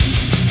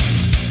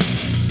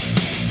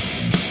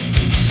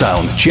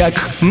Саундчек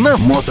на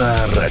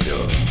Моторадио.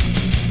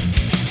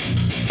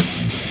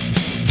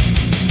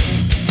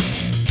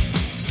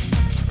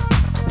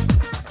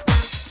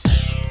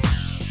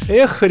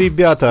 Эх,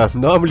 ребята,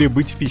 нам ли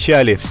быть в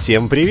печали?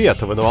 Всем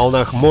привет! Вы на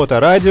волнах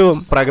Моторадио,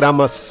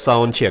 программа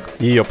 «Саундчек».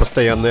 Ее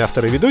постоянный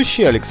автор и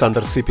ведущий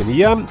Александр Цыпин,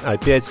 я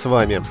опять с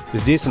вами,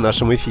 здесь в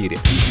нашем эфире.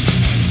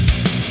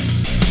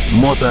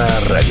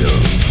 Моторадио.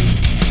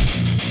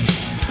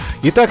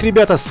 Итак,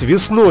 ребята, с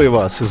весной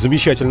вас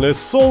замечательное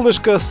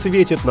солнышко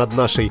светит над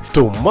нашей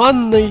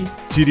туманной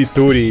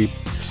территорией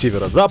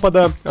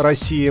северо-запада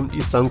России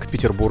и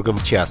Санкт-Петербургом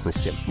в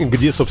частности,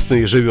 где, собственно,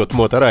 и живет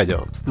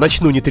Моторадио.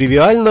 Начну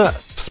нетривиально,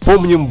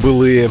 вспомним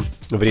былые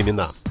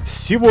времена.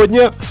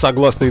 Сегодня,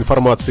 согласно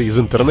информации из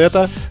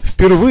интернета,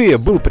 впервые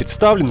был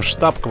представлен в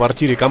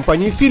штаб-квартире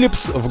компании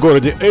Philips в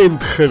городе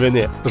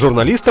Эйндховене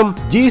журналистам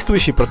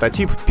действующий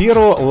прототип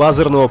первого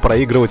лазерного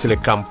проигрывателя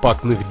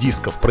компактных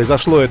дисков.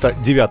 Произошло это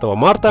 9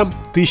 марта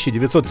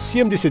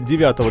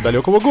 1979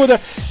 далекого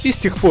года, и с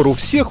тех пор у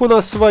всех у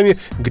нас с вами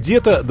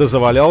где-то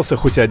дозавалялся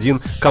хоть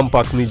один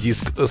компактный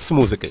диск с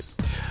музыкой.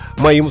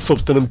 Моим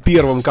собственным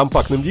первым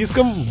компактным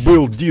диском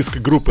был диск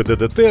группы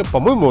ДДТ,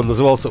 по-моему, он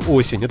назывался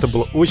 «Осень», это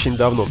было очень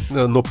давно,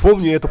 но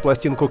помню эту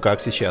пластинку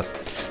как сейчас.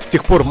 С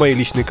тех пор в моей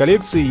личной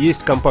коллекции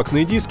есть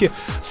компактные диски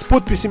с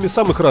подписями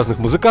самых разных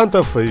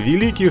музыкантов,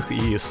 великих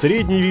и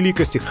средней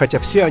великости, хотя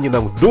все они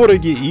нам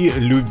дороги и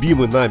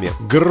любимы нами.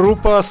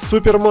 Группа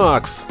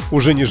Supermax,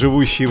 уже не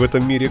живущий в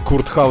этом мире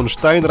Курт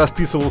Хаунштайн,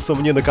 расписывался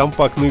мне на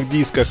компактных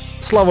дисках.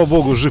 Слава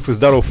богу, жив и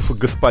здоров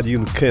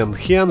господин Кен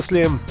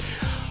Хенсли.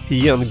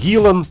 Ян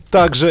Гиллан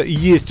также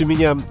есть у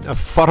меня в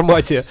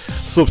формате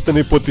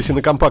собственной подписи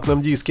на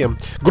компактном диске.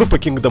 Группа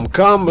Kingdom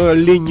Come,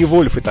 Ленни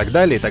Вольф и так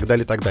далее, и так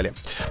далее, и так далее.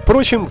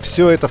 Впрочем,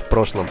 все это в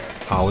прошлом.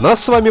 А у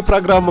нас с вами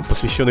программа,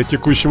 посвященная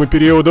текущему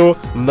периоду,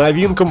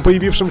 новинкам,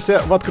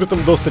 появившимся в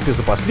открытом доступе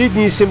за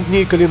последние 7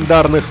 дней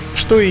календарных,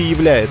 что и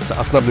является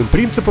основным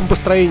принципом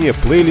построения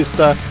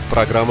плейлиста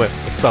программы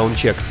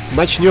Soundcheck.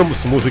 Начнем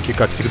с музыки,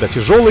 как всегда,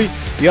 тяжелой,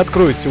 и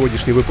откроет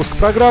сегодняшний выпуск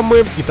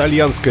программы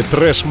итальянская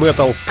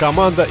трэш-метал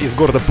команда из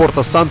города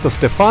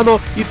Порто-Санто-Стефано,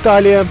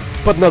 Италия,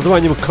 под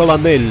названием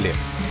Colonnelli.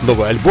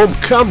 Новый альбом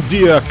Cam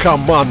Dia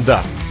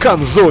Comanda,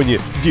 Canzoni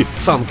di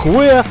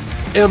Sangue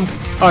and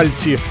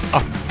Alti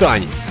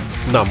Attani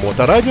на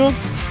Моторадио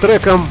с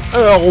треком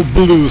El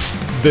Blues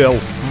del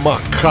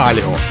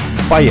Macellaio.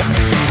 Поехали!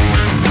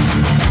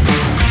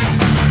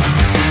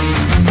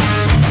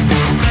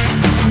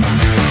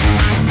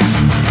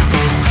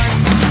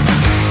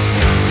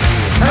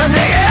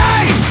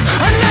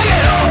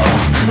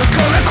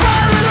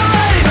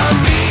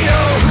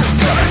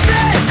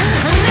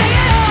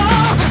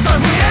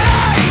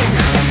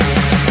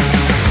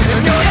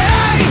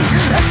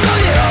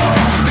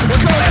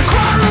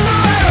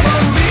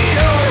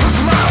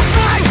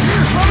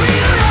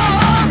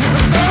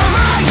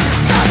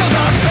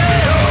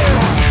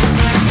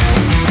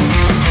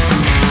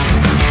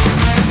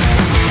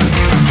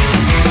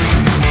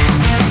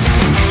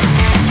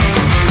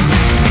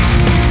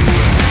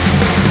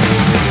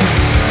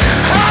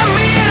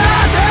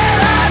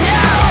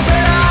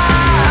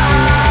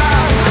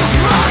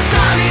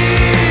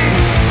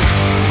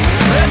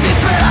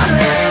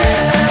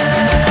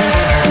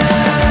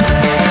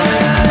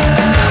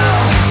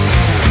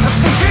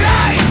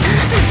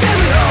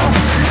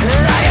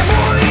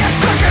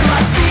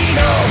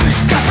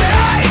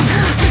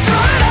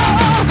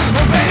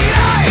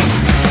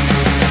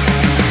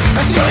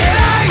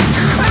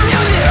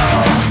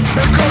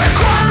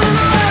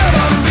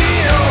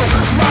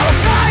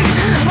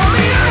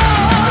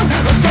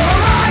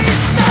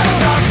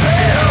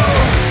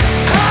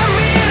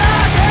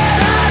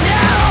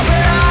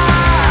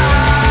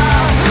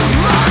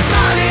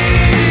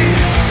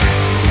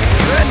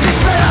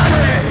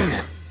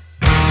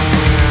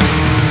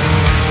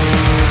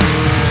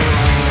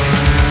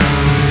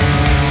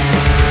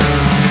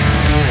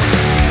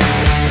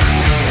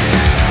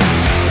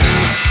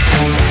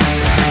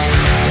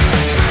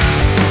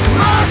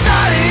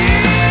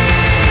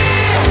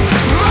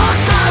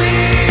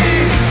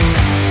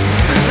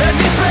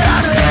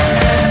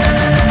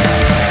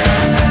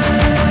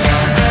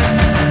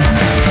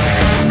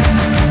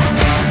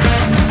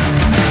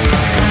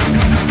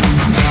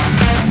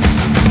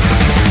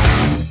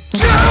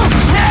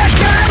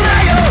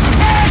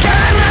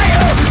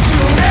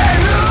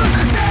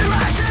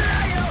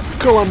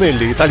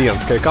 Colonnelli,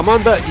 итальянская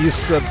команда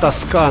из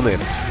Тосканы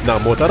на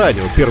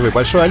Моторадио. Первый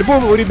большой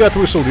альбом у ребят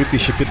вышел в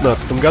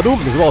 2015 году,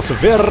 назывался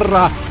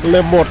Verra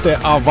le morte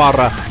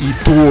avara i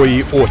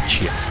tuoi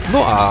occhi.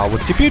 Ну а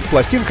вот теперь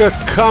пластинка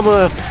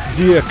Cam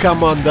Dia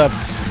Comanda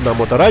на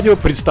Моторадио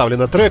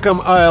представлена треком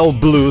Il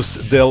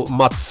Blues del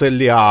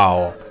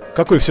Macellaio.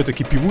 Какой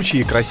все-таки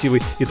певучий и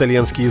красивый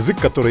итальянский язык,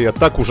 который я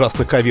так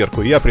ужасно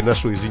коверкаю. Я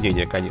приношу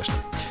извинения, конечно.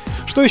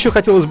 Что еще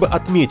хотелось бы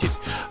отметить?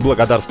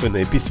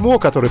 Благодарственное письмо,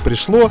 которое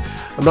пришло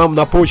нам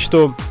на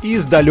почту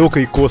из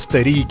далекой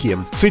Коста-Рики.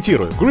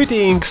 Цитирую.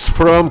 Greetings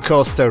from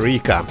Costa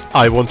Rica.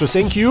 I want to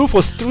thank you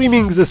for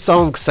streaming the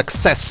song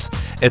Success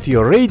at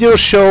your radio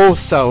show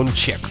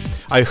Soundcheck.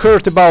 I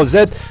heard about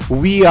that.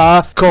 We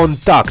are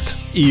contact.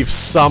 If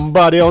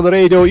somebody on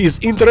radio is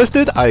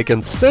interested, I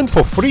can send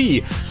for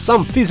free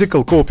some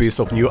physical copies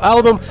of new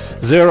album.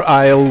 There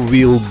I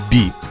will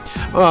be.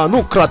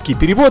 Краткий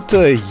перевод.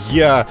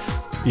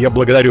 Я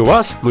благодарю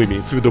вас,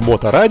 имеется в виду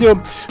Моторадио,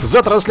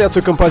 за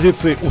трансляцию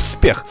композиции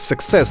 «Успех»,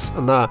 «Success»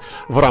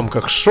 в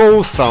рамках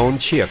шоу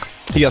 «Саундчек».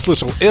 Я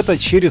слышал это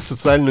через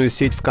социальную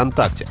сеть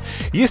ВКонтакте.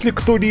 Если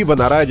кто-либо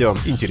на радио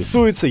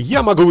интересуется,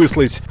 я могу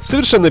выслать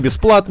совершенно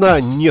бесплатно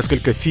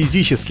несколько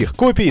физических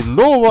копий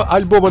нового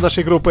альбома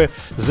нашей группы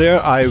 «There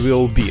I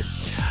Will Be».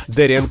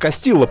 Дэриан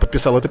Кастилло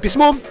подписал это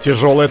письмо.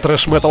 Тяжелая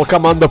трэш-метал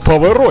команда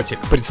Powerotic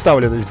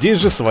представлена здесь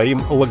же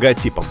своим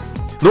логотипом.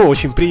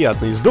 Очень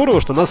приятно и здорово,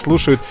 что нас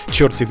слушают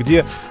черти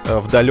где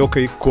в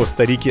далекой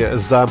Коста-Рике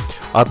за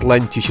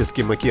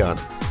Атлантическим океаном.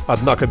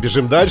 Однако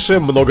бежим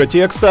дальше, много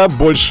текста,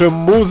 больше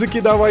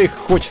музыки давай,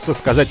 хочется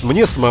сказать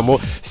мне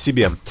самому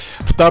себе.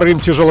 Вторым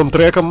тяжелым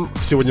треком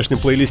в сегодняшнем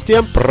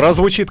плейлисте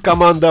прозвучит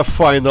команда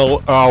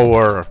Final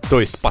Hour, то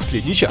есть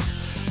последний час,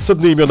 с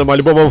одноименным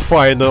альбомом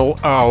Final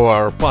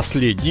Hour,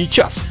 последний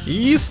час,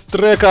 и с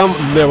треком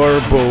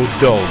Never Bow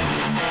Down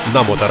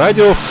на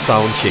Моторадио в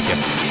саундчеке.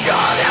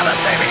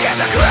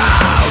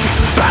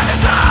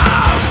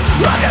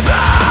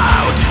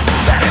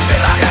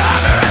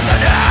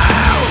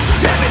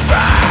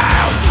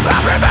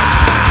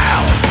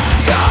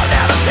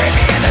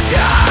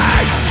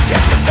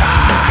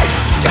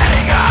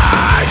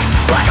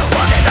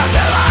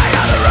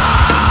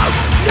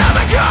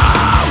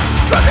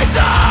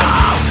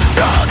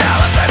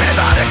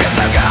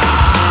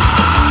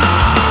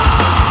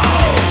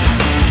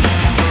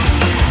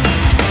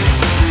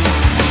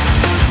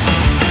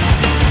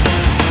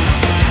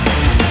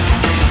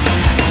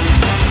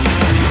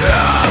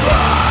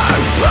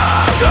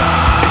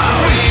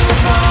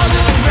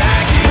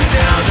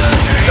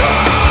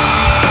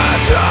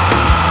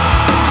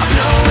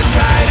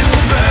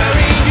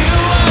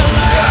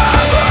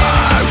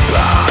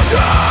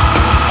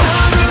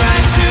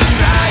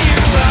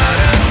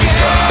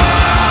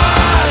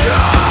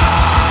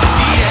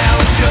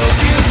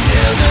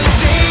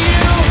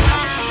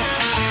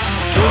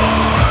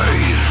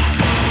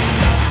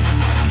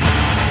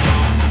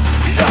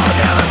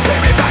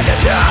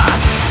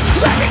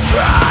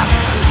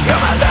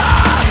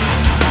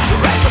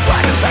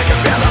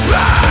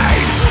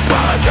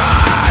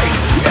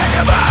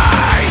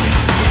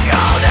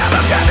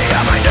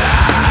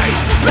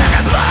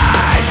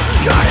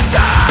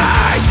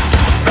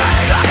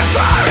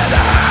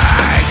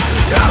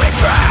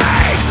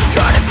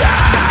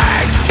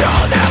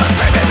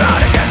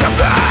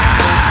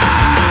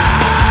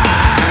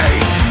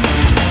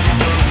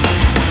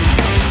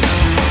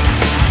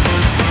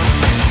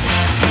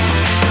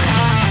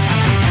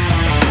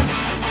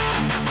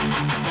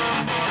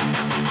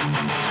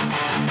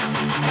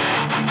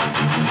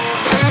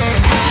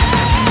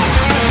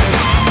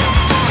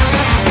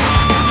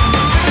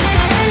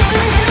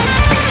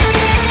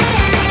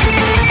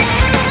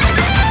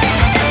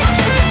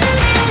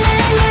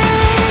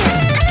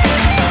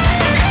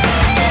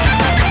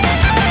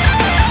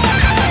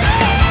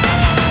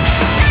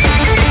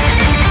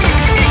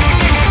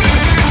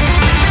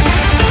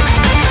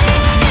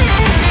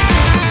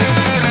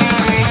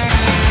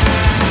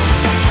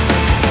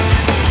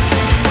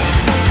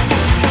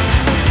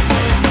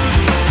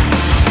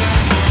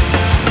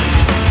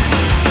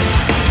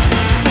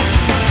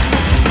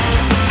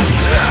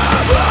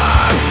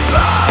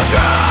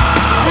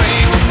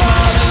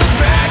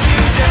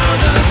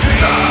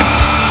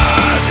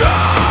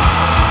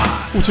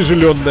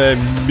 Утяжеленная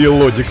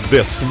мелодик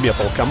Death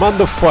Metal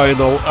команда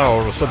Final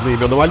Hour с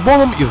одноименным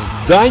альбомом из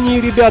Дании,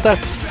 ребята,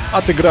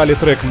 отыграли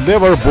трек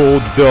Never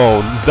Bow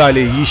Down.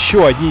 Далее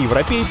еще одни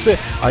европейцы,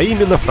 а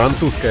именно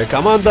французская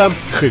команда,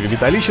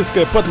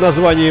 хэви-металлическая, под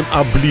названием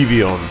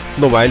Oblivion.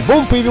 Новый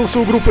альбом появился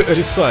у группы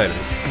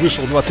Resilience,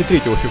 вышел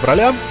 23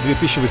 февраля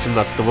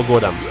 2018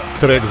 года.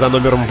 Трек за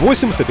номером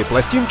 8 с этой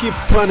пластинки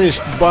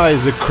Punished by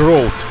the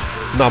Crowd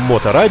на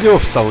Моторадио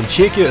в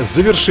саундчеке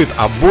завершит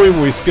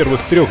обойму из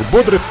первых 3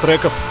 бодрых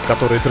треков,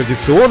 которые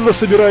традиционно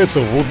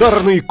собираются в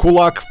ударный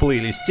кулак в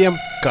плейлисте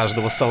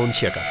каждого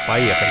саундчека.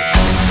 Поехали!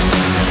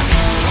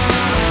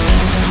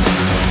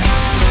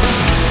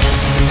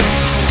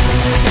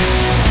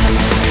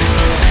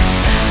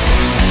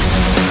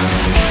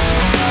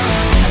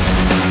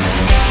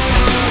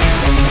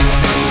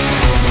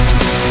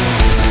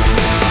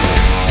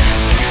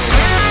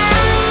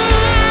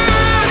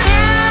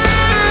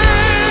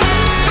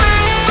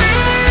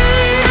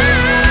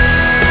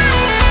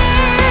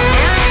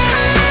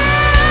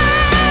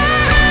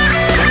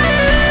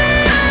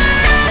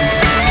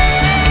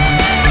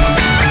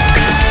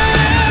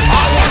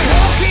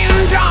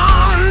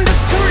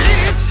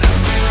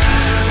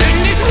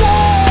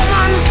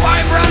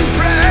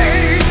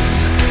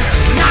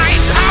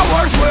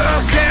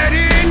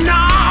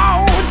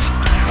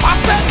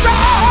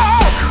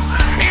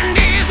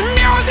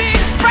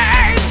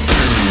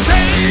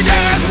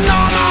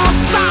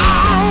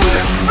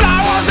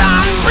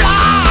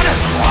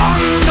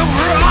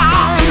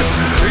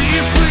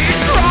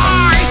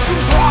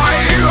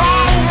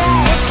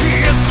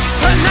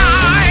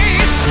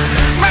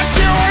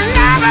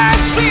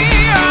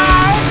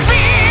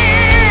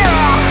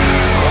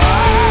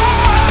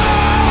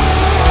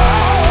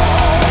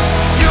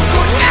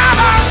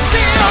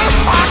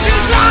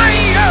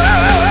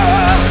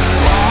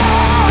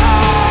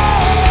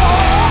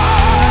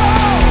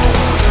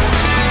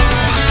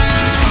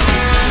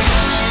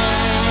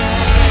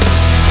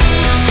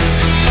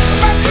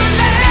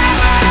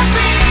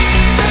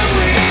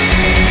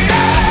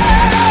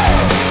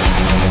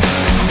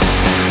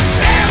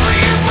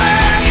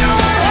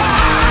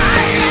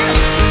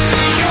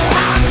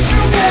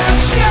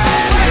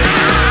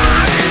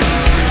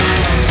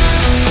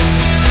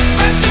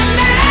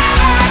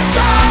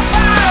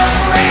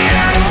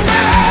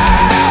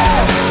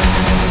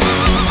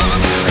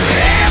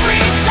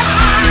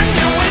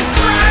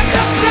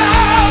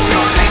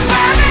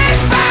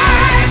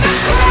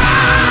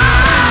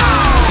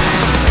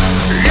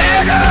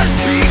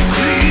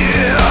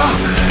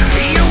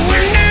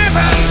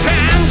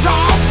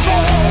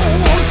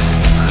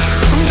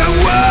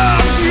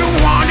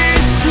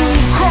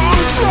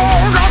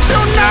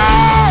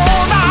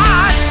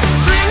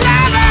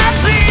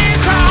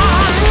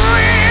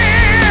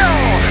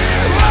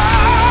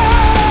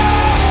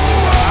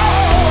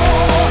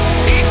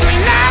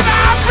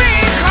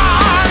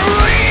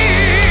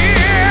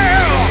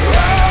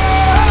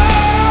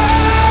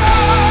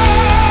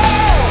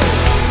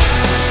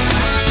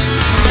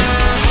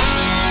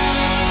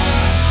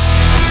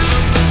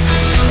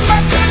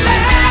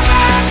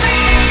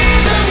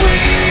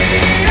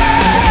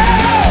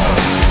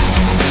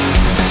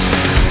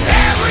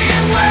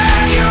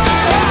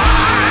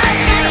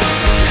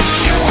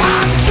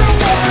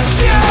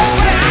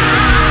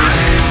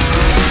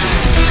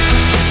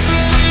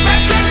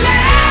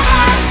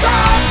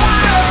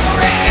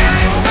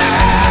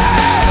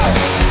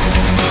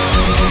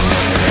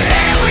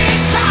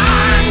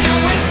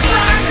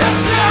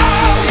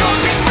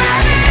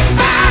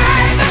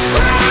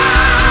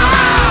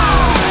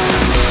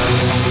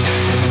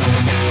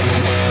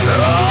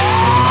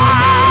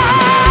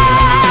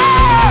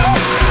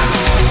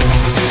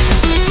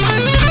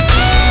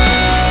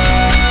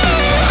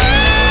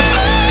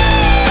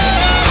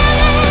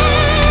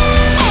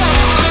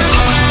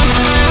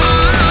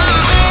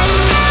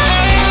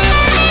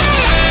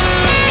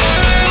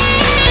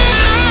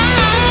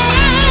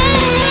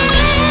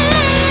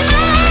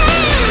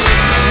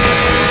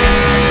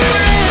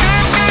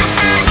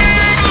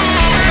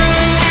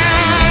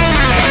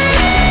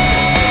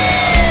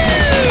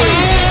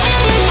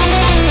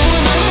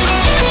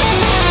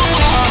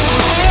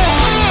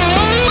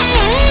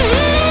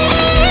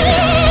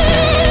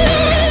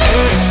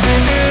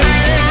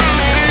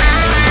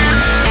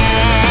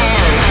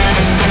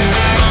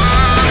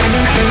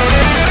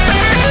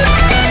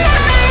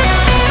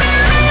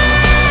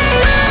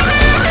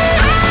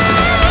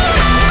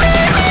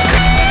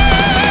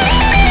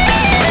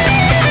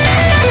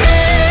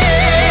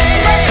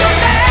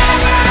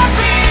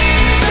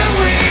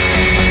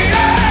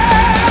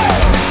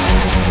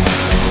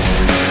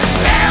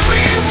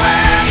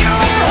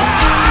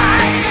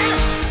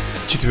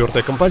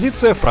 4-я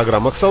композиция в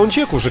программах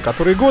Soundcheck уже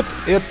который год.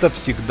 Это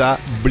всегда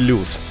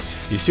блюз.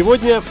 И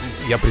сегодня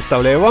я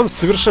представляю вам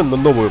совершенно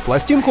новую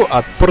пластинку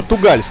от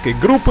португальской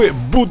группы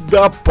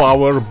Budda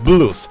Power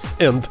Blues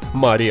and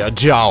Maria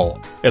Joao.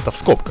 Это в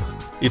скобках.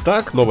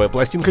 Итак, новая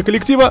пластинка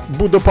коллектива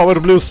Budda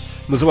Power Blues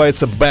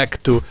называется Back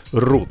to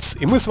Roots.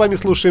 И мы с вами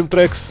слушаем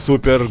трек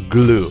Super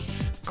Glue.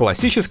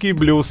 Классический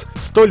блюз,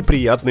 столь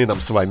приятный нам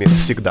с вами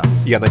всегда,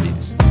 я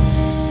надеюсь.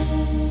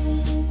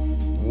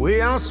 We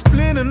are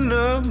splitting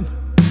up,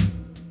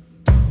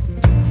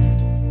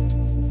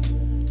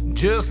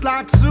 just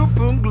like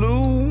super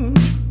glue.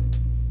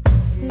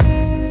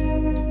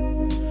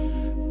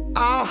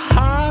 Our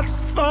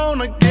hearts thrown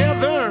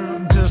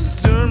together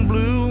just turn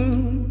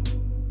blue.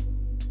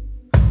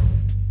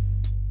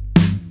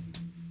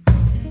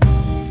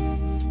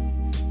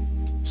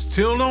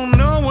 Still don't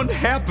know what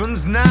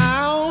happens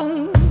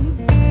now.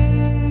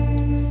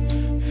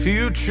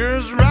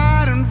 Future's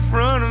right in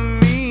front of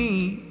me.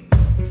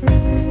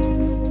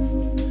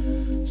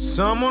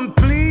 Someone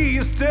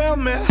please tell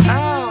me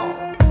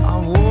how I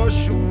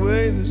wash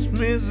away this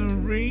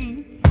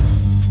misery.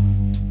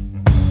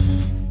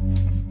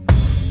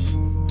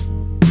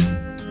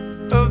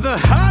 Of the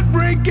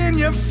heartbreak in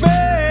your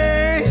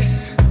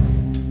face,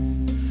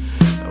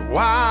 the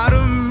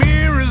wider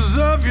mirrors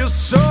of your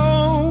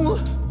soul,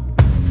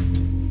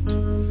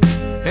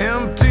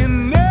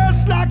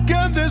 emptiness like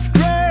other's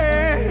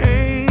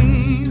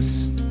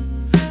grace,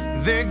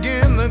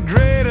 digging the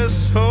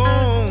greatest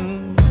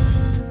home.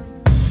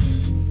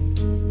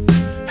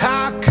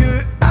 How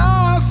could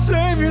I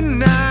save you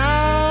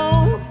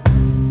now,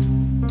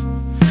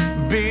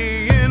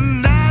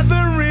 being not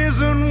the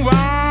reason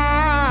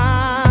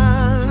why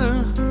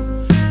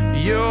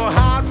your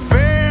heart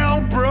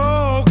felt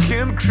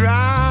broken,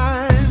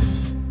 cried?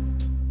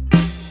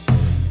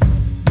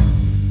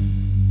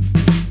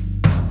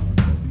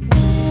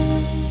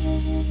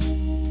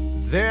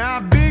 There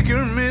are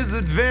bigger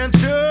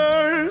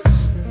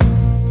misadventures,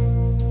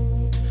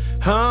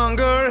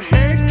 hunger,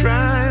 hate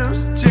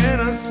crimes,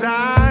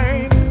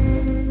 genocide.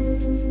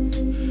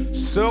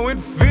 So it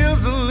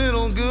feels a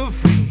little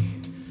goofy,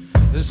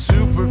 the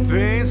super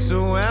pain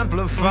so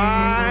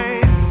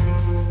amplified.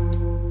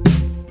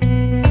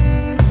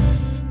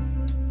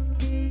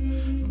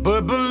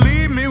 But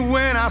believe me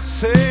when I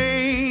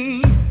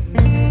say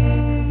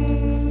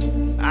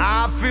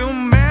I feel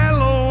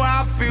mellow,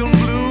 I feel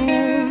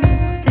blue,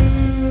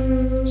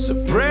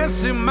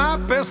 suppressing my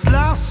past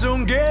life so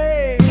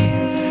gay,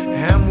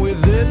 and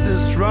with it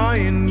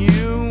destroying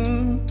you.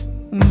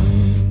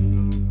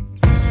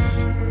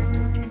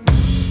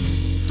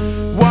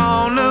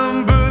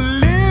 Wanna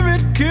believe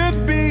it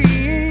could be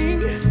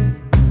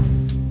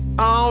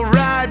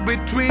alright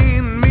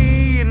between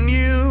me and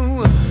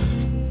you,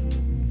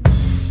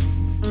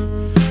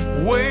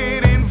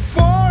 waiting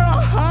for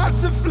our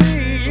hearts to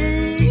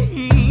flee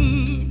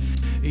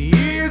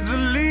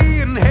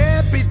easily and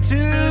happy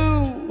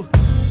too.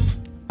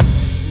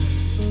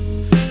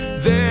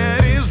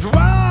 That is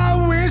why I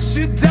wish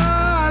you,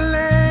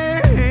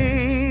 darling,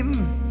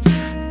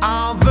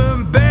 all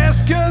the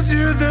best, 'cause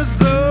you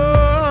deserve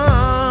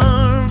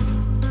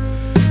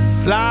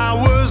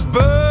flowers,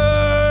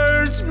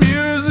 birds,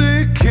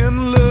 music,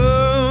 and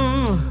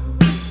love.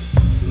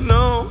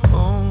 No.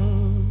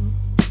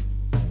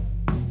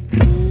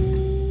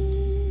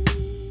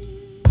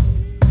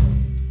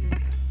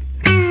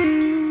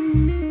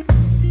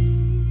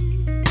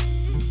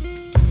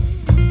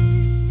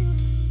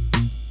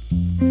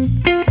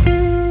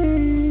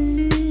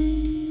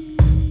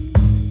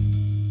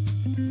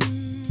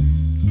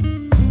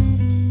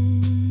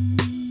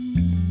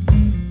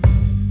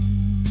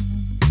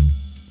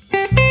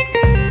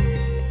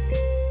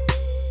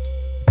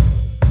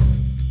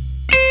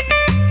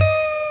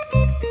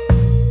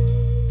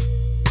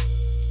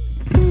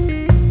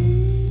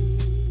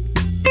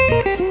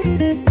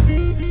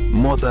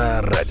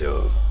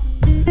 Моторадио.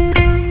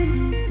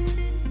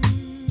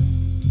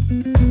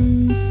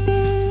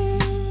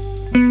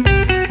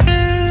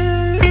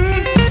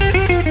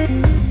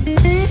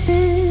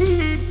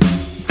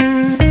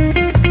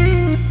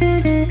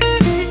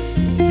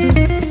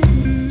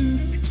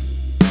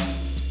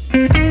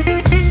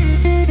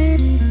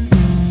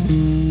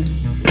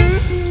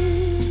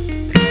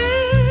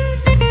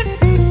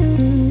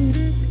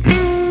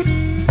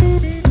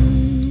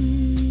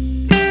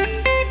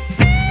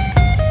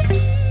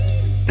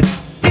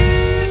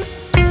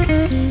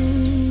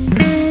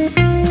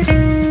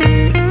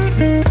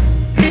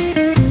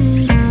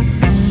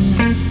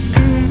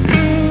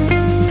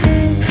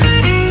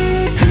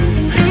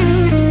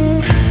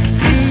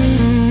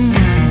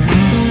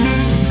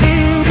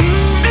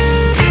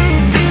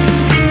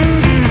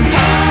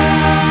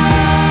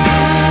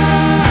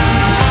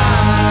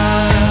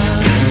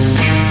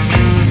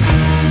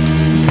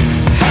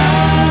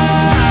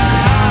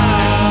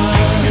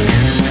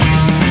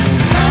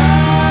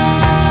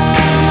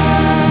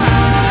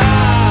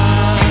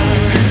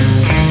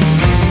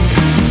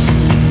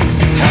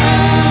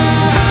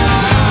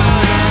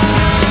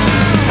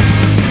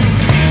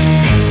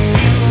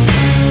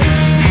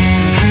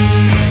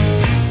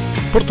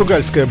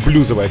 португальская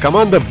блюзовая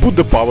команда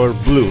Budda Power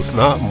Blues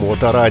на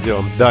Моторадио.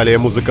 Далее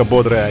музыка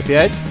бодрая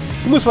опять.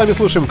 И мы с вами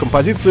слушаем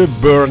композицию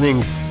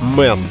Burning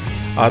Man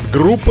от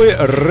группы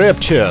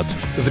Ruptured,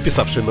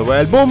 записавшей новый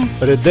альбом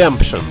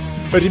Redemption.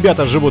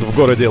 Ребята живут в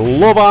городе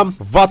Лова,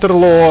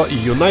 Ватерлоо,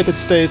 United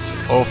States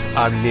of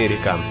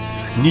America.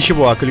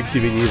 Ничего о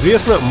коллективе не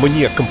известно,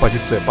 мне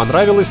композиция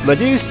понравилась,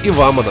 надеюсь, и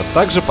вам она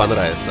также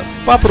понравится.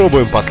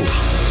 Попробуем послушать.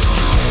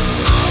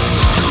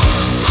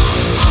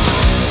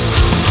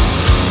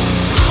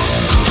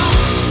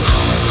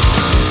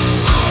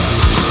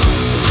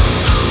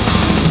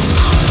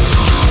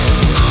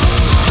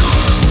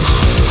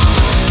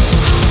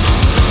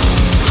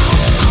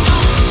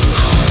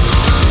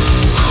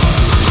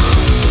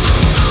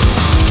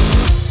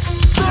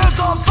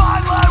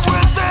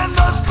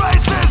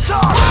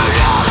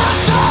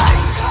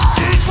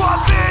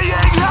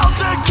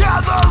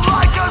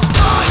 Like a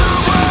spider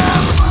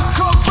web,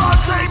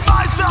 confronting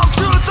myself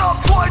to the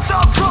point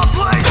of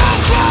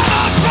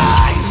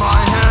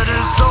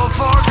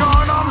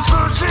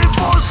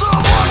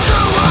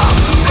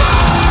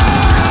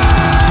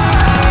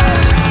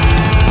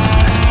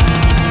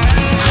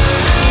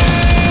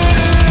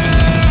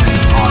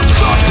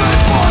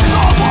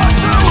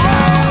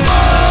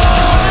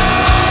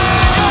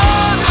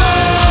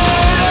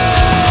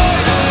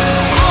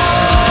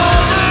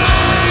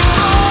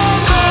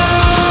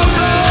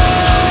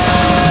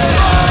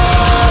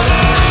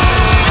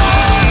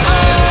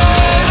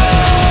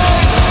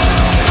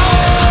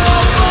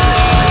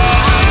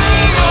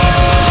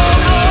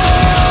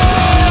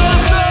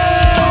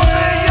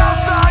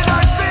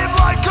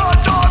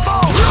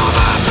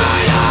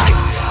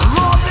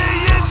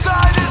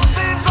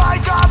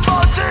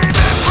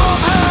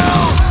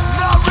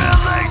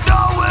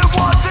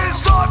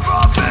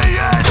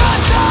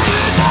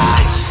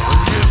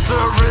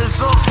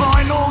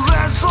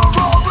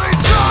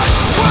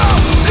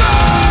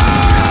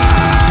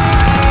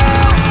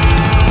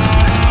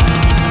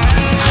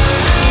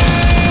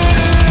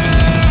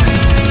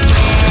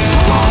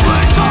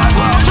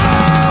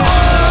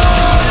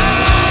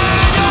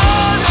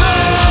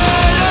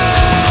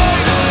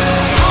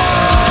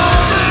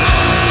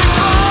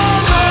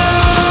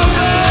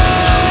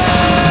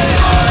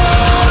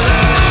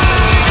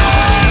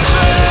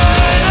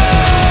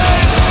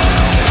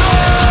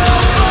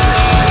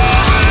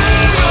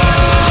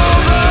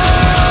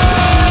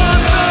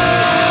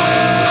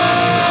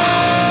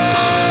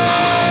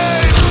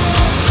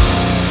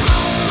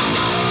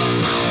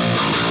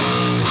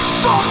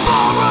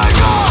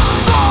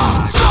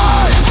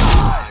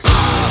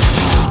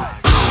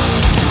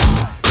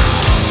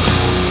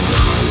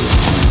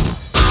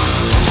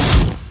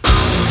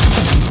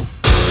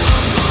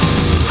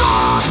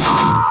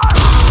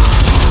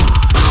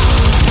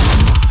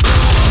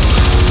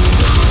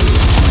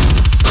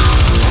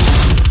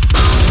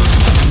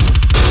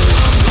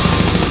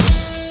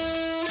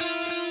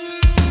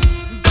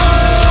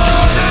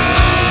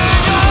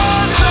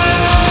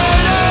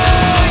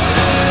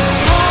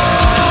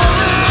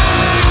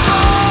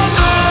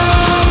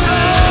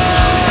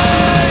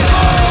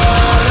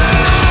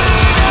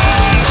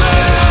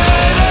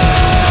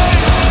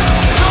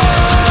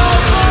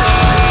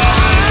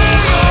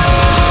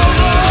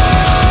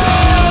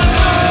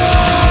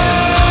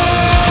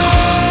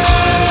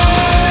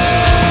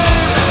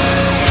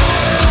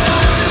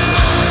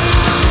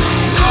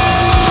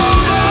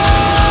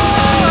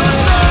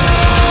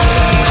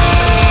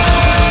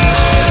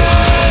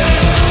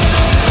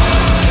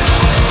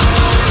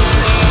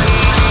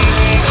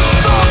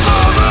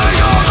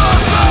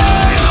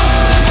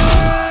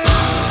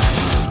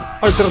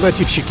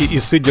Альтернативщики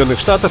из Соединенных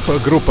Штатов,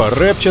 группа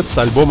Ruptured с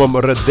альбомом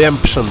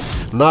Redemption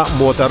на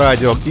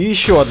Моторадио. И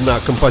еще одна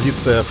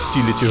композиция в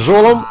стиле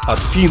тяжелом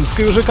от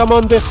финской уже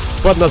команды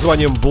под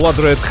названием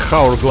Bloodred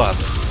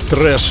Hourglass.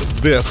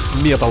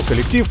 Трэш-дэс-метал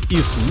коллектив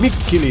из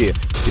Миккели,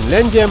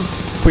 Финляндия.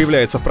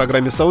 Появляется в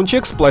программе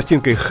SAUNDЧЕКE с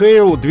пластинкой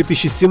Hail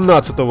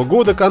 2017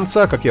 года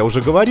конца, как я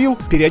уже говорил.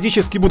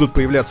 Периодически будут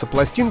появляться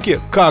пластинки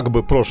как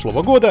бы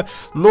прошлого года,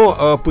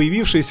 но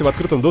появившиеся в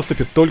открытом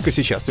доступе только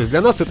сейчас. То есть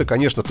для нас это,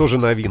 конечно, тоже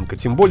новинка.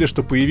 Тем более,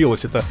 что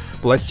появилась эта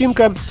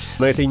пластинка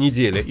на этой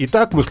неделе.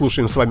 Итак, мы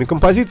слушаем с вами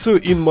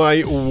композицию In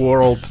My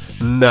World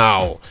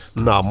Now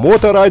на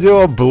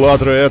Моторадио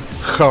Bloodred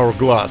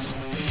Hourglass.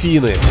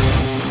 Финны.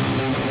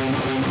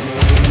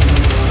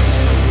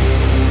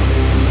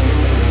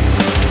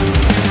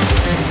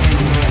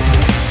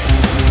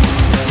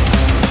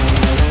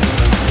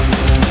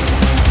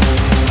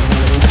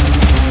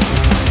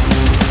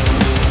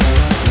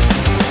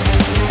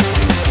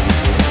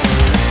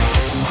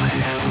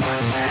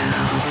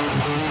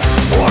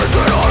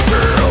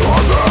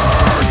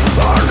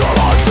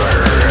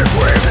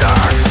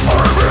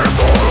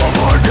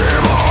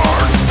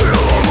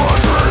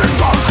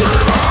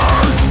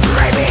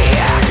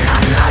 Baby,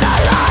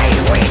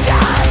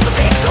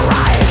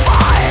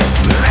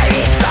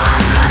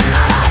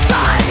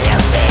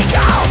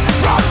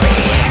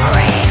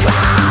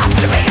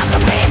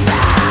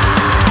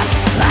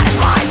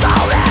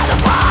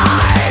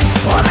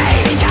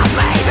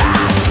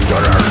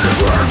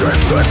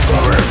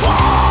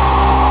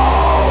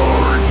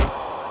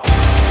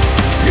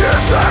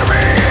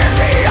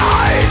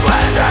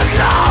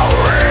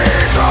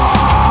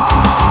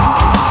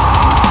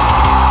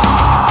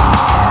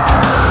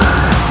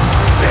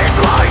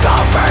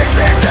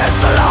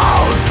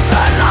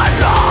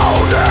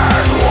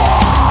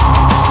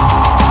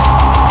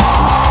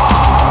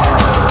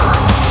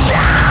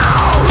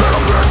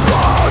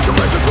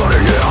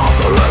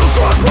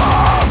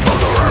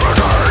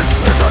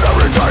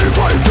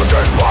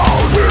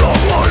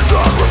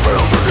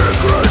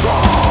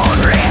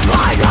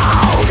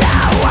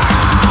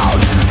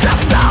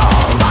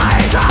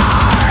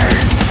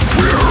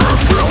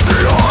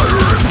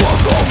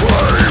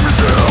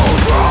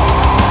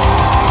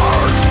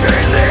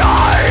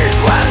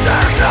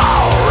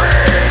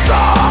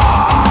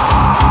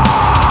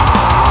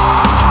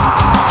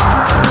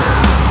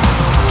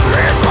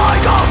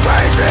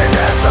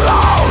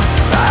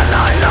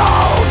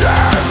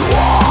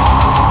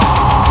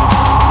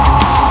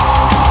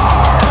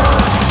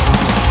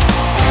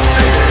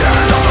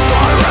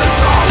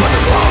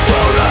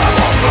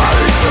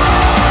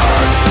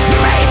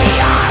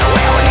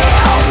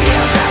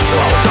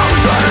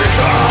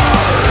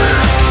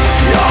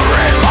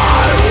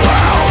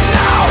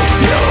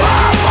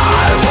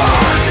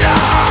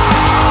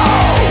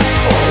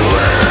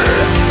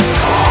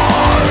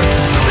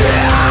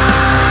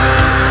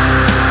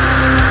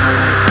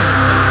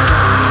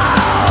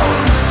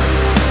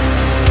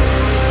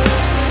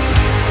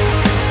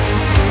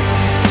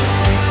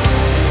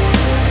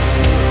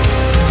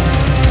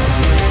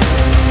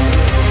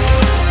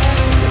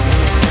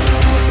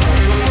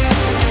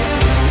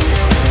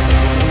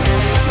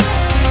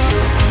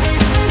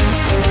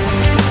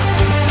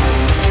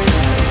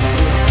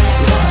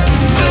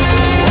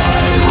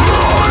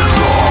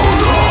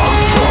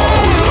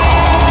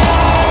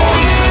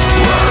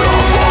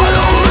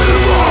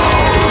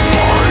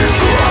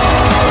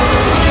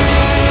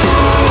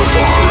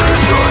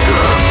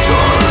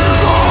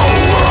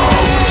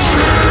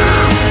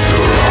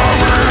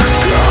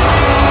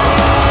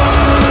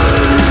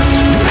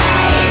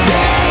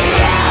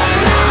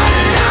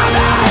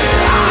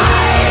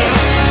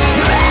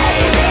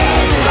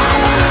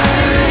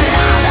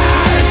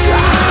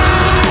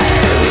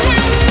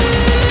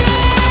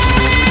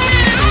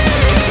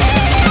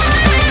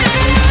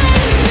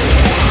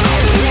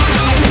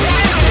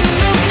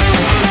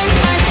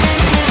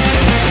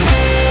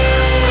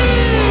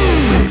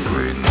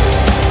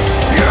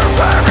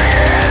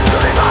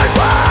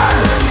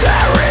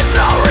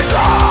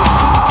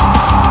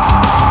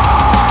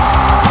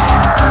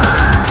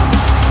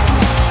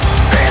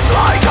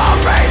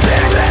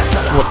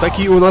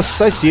 такие у нас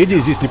соседи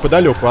здесь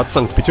неподалеку от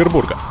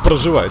Санкт-Петербурга.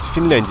 Проживают в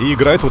Финляндии и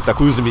играют вот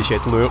такую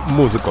замечательную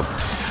музыку.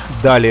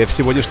 Далее в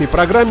сегодняшней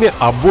программе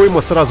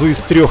обойма сразу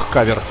из 3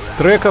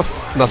 кавер-треков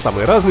на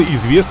самые разные,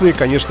 известные,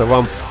 конечно,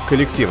 вам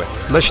коллективы.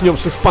 Начнем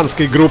с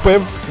испанской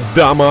группы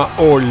Dama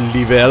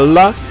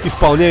Olivella,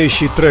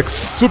 исполняющий трек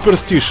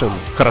Superstition,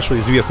 хорошо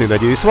известный,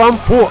 надеюсь, вам,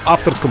 по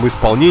авторскому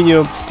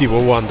исполнению Стива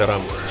Уандера.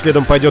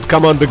 Следом пойдет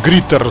команда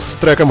Gritter с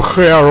треком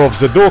Hair of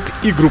the Dog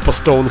и группа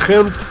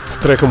Stonehand с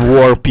треком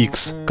War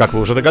Pigs. Как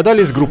вы уже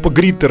догадались, группа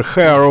Gritter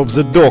Hair of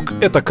the Dog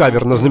 — это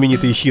кавер на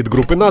знаменитый хит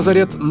группы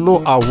Nazareth,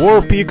 ну а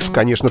War Pigs,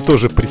 конечно,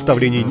 тоже в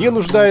представлении не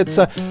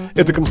нуждается.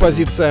 Это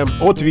композиция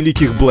от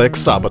великих Black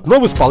Sabbath, но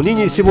в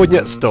исполнении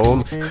сегодня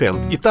Stonehand.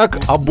 Итак,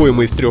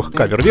 обойма из 3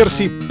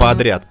 кавер-версий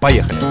подряд.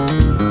 Поехали!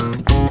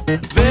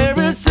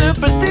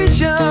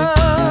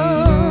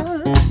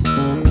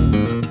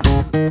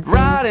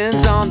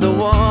 Writings on the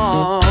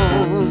wall,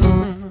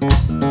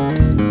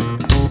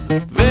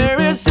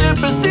 very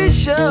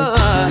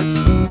superstitious,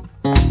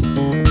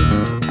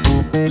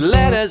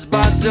 letters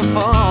about to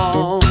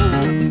fall.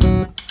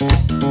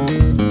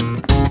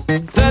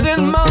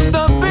 13 month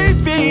of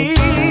baby,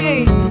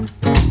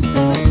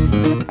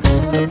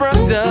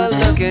 broke the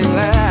looking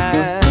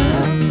glass.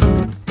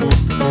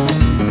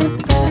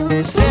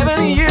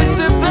 7 years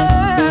of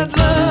bad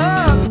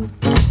luck,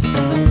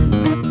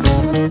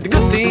 the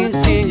good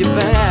things in your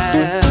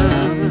past.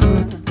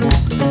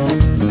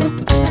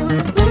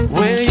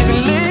 Well, you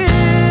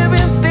believe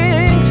in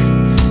things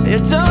you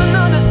don't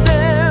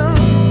understand,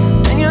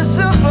 and you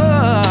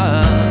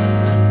suffer.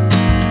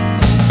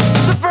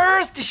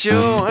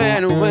 Superstition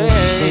anyway.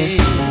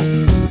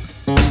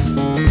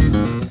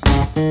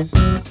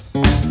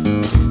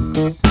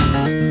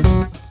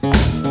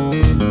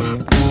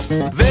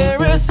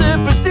 Very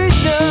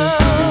superstition,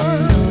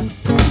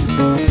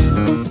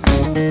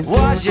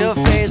 wash your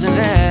face and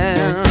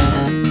hands.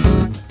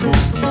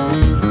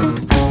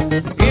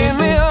 Give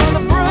me all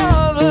the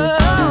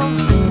problem,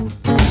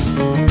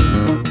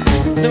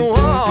 the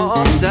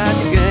one that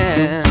you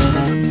can.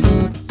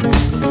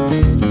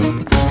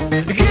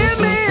 Give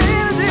me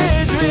a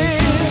daydream.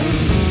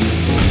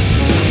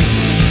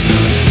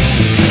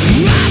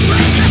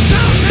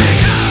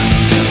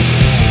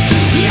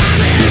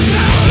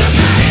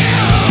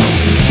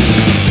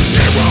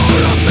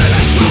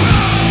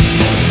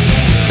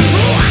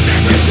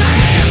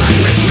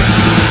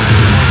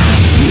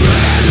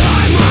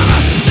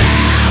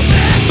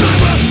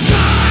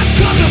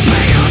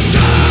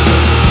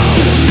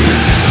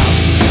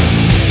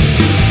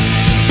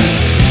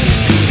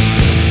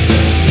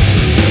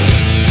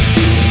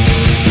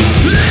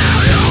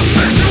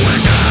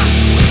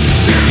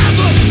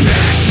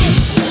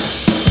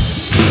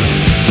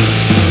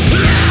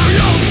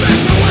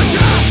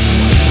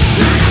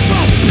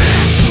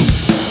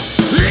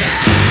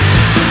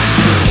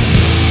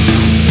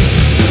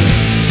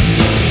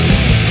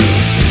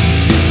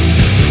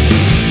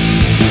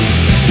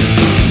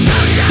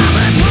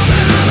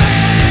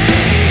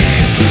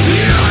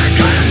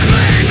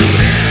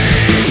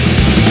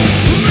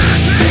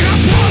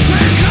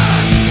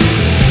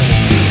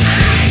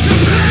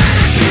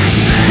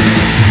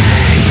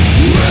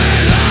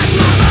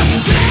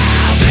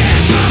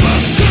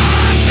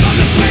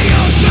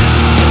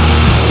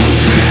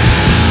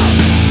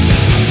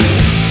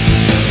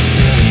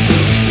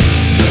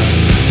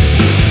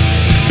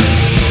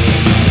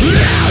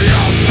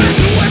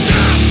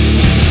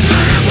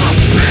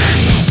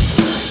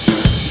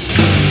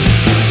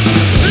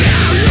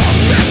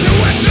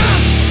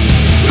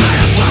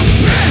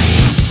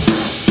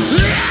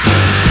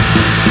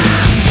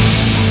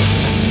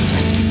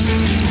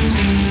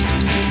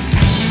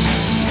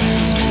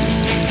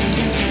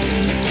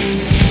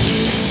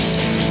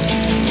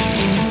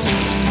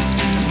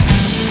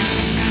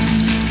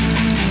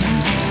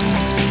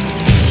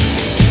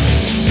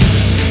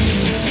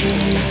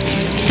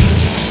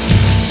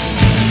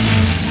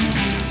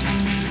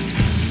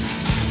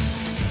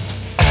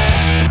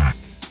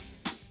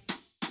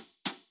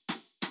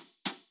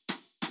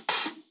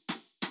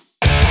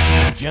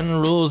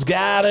 Generals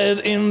gathered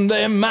in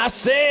their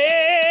masses,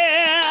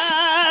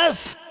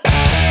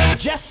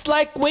 just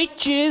like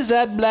witches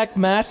at black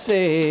masses.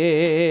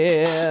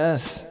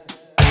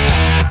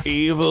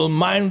 Evil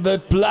mind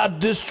that plot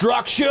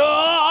destruction,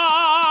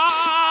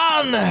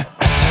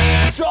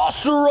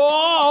 sorcerer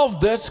of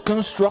this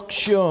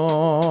construction.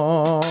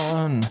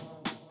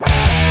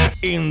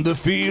 In the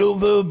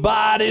field the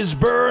body's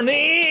burning,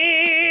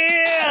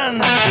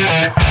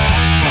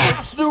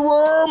 as the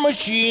war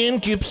machine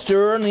keeps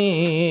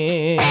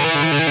turning.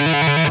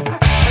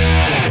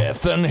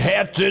 Death and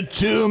hatred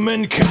to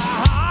mankind,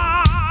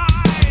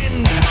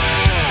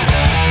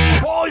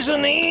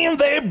 poisoning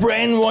their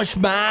brainwashed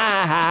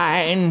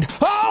mind.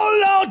 Oh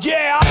Lord,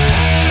 yeah.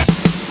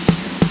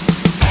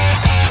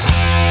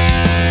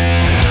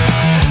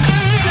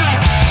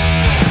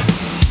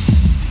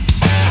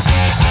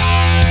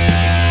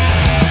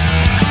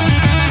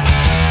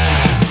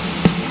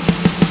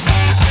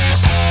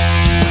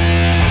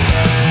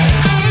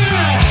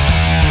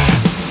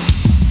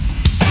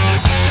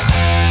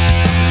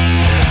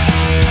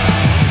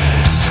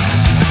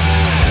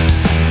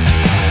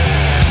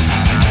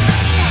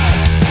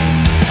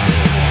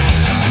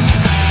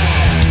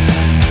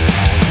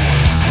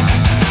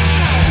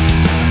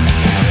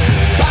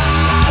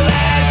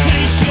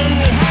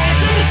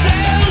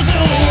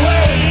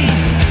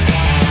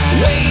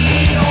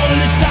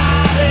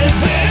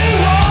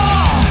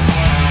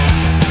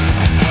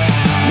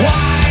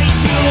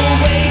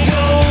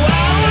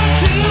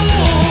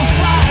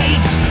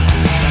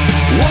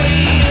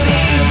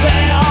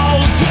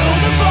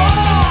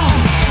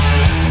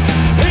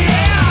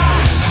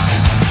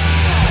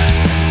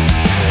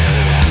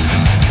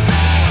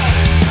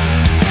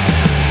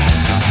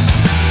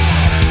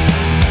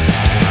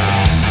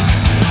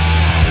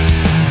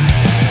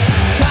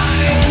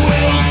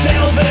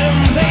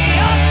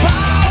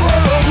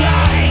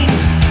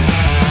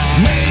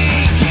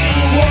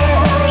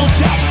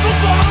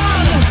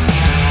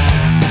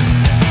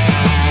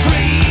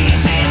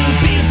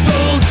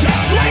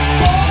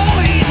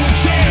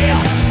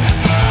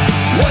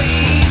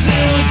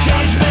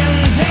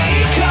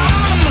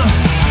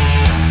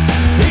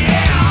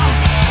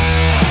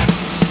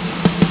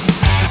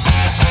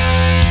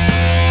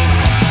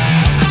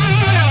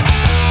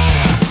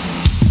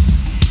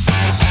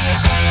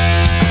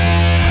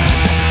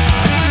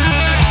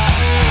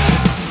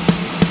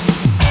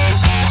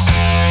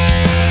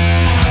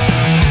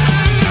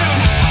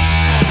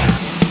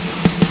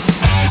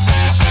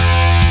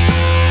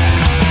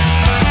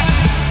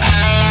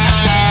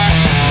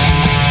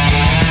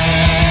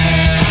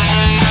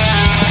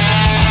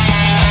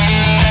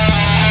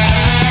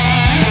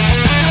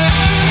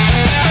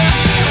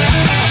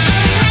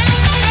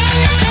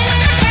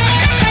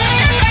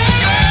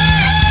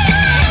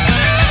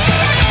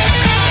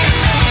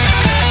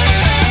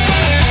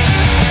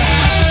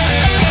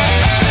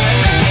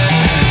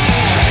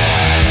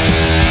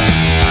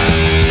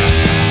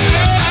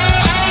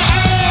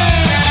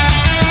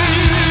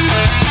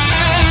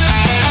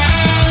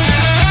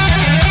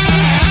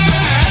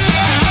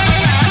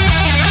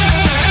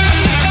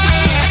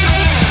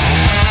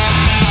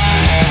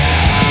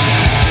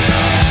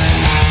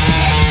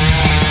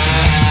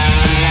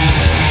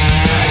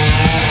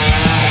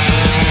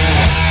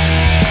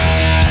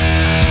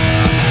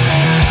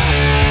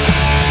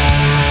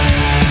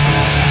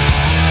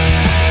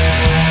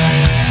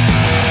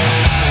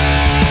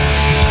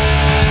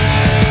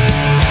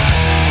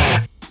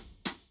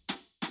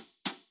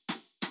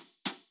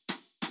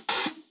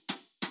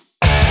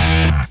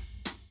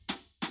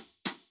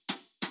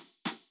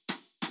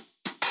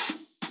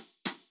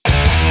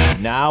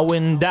 Now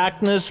when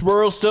darkness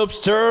world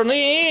stops turning,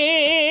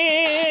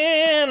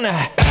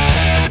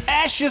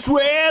 ashes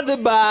where the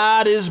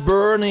body's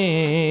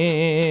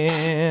burning.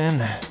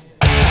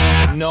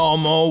 No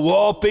more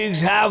war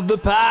pigs have the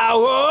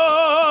power.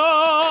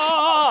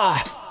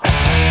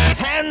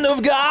 Hand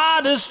of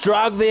God has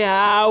struck the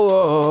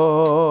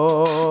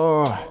hour.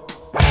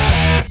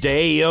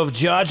 Day of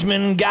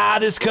judgment,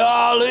 God is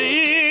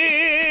calling.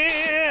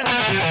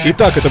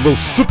 Итак, это был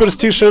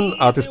Superstition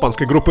от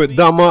испанской группы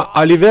Dama,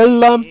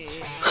 Olivella,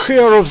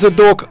 Hair of the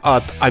Dog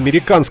от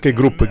американской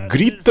группы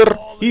Gritter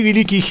и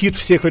великий хит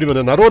всех времен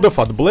и народов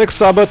от Black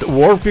Sabbath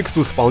Warpigs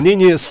в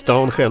исполнении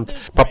Stonehand.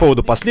 По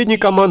поводу последней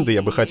команды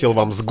я бы хотел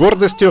вам с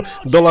гордостью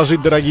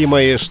доложить, дорогие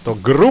мои, что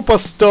группа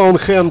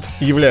Stonehand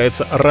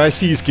является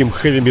российским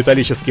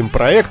хэви-металлическим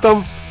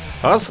проектом,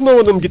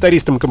 основанным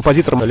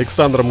гитаристом-композитором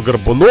Александром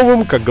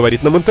Горбуновым. Как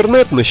говорит нам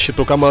интернет, на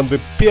счету команды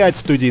 5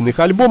 студийных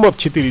альбомов,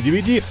 4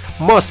 DVD,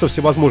 масса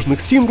всевозможных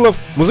синглов.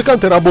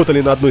 Музыканты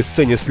работали на одной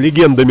сцене с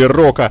легендами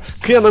рока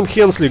Кеном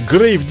Хенсли,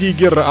 Грейв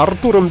Диггер,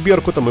 Артуром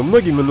Беркутом и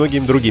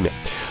многими-многими другими.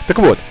 Так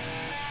вот,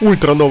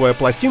 ультра новая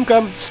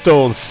пластинка,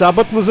 Stone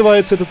Sabbath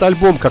называется этот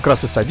альбом, как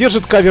раз и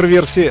содержит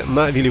кавер-версии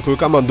на великую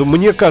команду.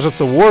 Мне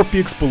кажется,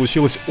 Warpigs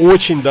получилось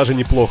очень даже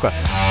неплохо.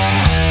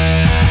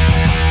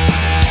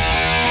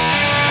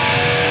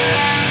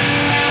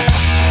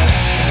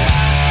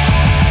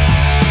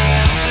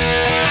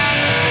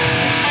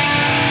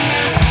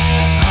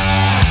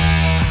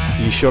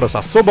 Еще раз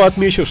особо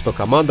отмечу, что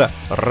команда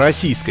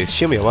российская, с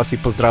чем я вас и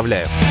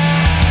поздравляю.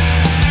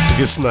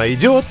 Весна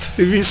идет,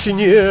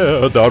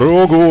 весне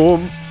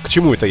дорогу. К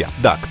чему это я?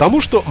 Да, к тому,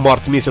 что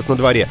март месяц на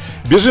дворе.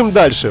 Бежим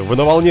дальше. Вы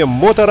на волне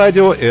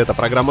Моторадио. Это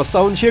программа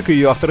 «Саундчек» и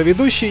ее автор и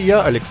ведущий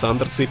я,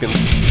 Александр Цыпин.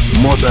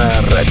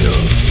 Моторадио.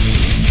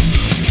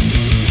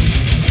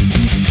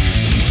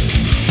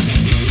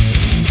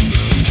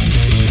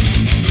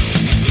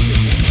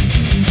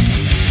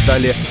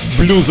 Далее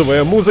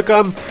блюзовая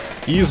музыка.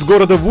 Из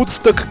города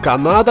Вудсток,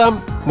 Канада,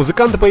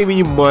 музыкант по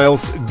имени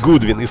Myles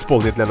Goodwyn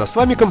исполнит для нас с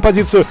вами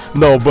композицию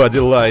Nobody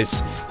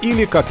Lies,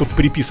 или, как тут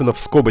приписано в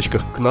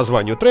скобочках к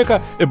названию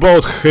трека,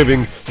 About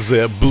Having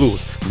the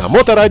Blues. На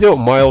Моторадио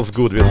Myles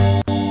Goodwyn.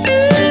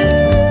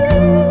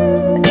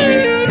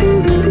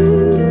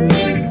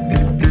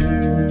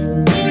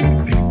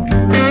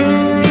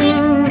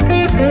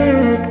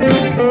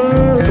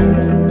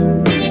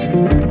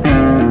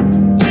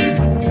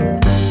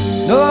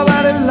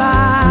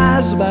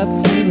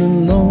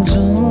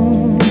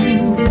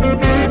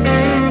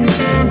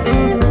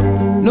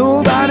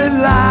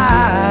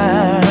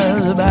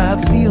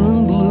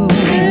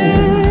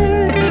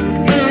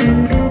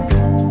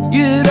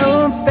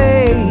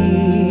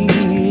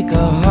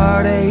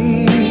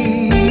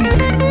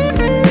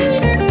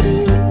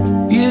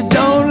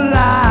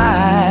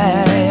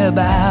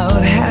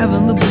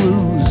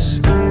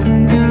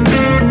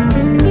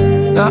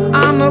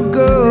 I'm no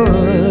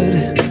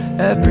good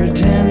at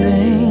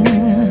pretending.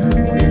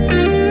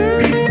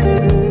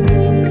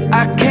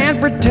 I can't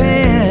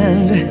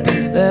pretend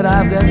that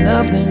I've got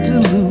nothing to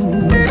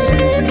lose.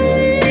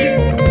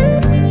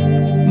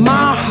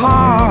 My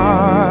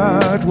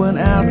heart went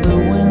out the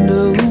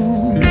window.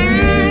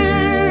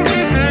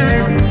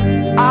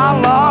 I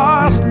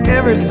lost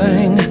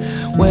everything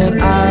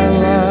when I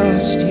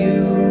lost you.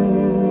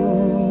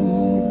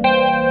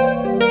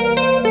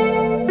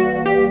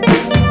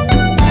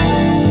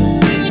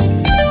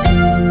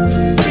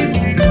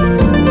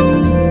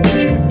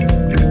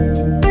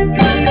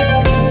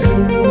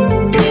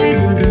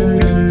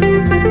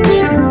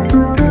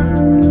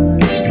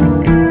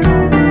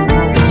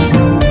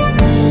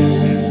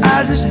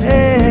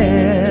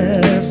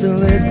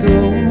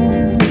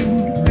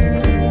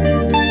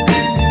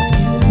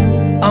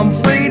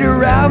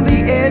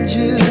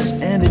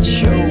 And it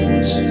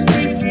shows.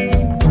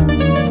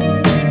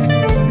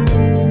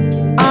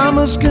 I'm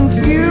as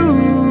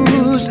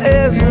confused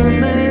as a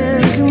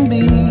man can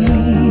be.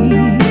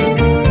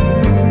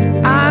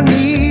 I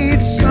need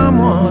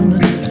someone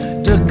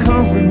to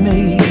comfort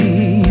me.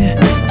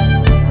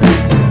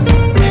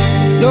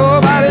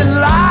 Nobody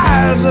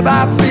lies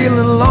about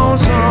feeling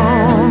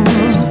lonesome.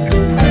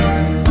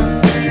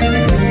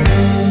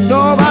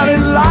 Nobody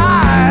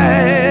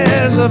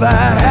lies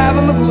about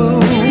having the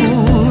blues.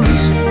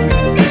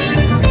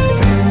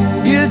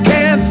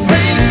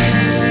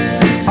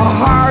 A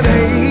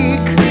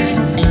heartache,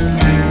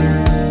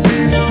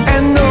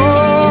 and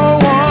no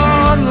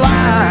one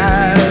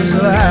lies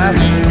about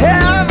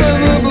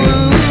having the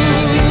blues.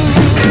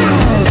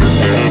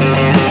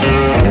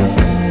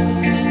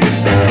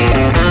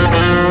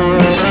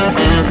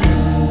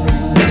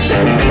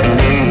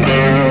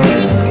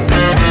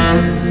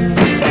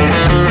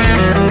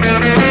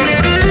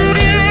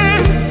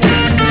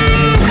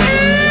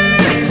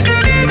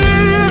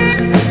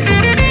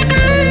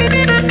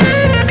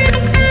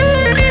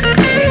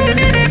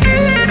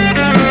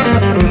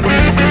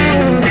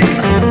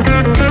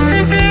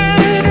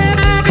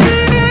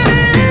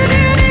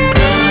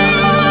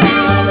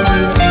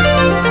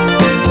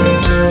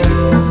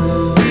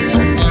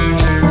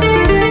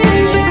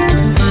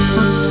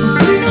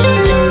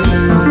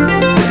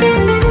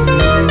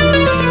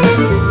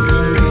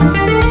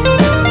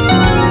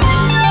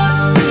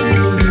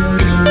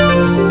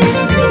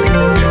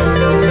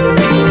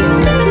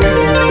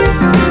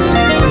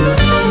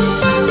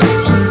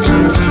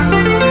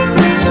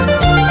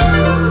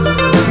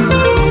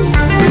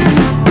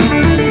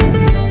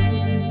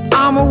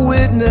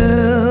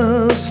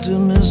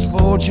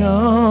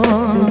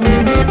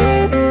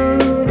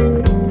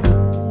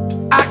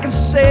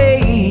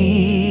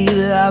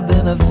 I've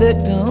been a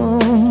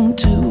victim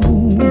to.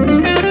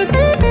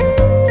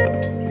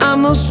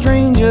 I'm no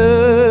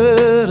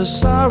stranger to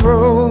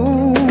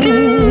sorrow.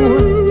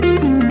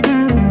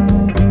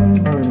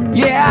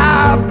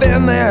 Yeah, I've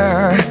been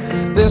there.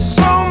 There's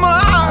so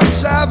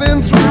much I've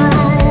been through.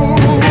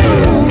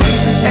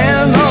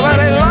 And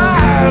nobody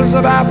lies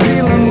about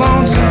feeling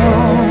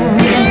lonesome.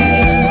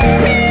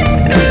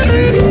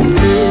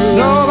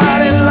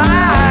 Nobody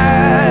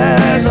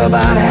lies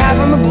about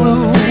having the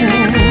blues.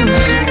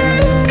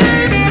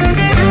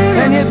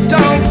 And you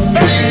don't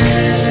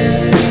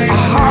fake a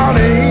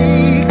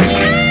heartache.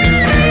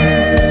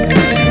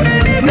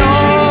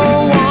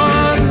 No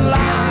one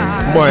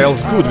lies.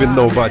 Myles Goodwyn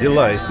Nobody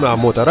Lies на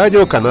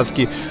Моторадио,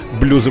 канадский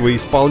блюзовый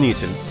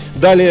исполнитель.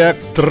 Далее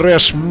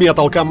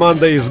трэш-метал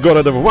команда из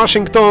города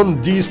Вашингтон,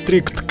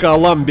 Дистрикт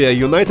Колумбия,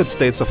 United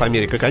States of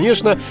America,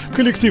 конечно,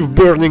 коллектив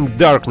Burning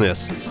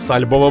Darkness с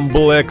альбомом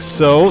Black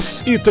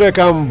Souls и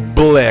треком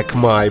Black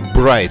My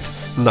Bride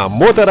на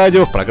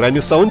Моторадио в программе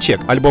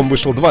SAUNDЧЕК. Альбом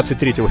вышел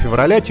 23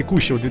 февраля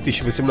текущего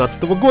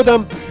 2018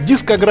 года.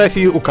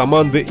 Дискографии у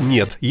команды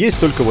нет, есть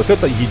только вот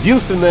эта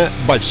единственная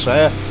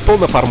большая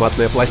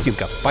полноформатная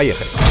пластинка.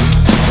 Поехали!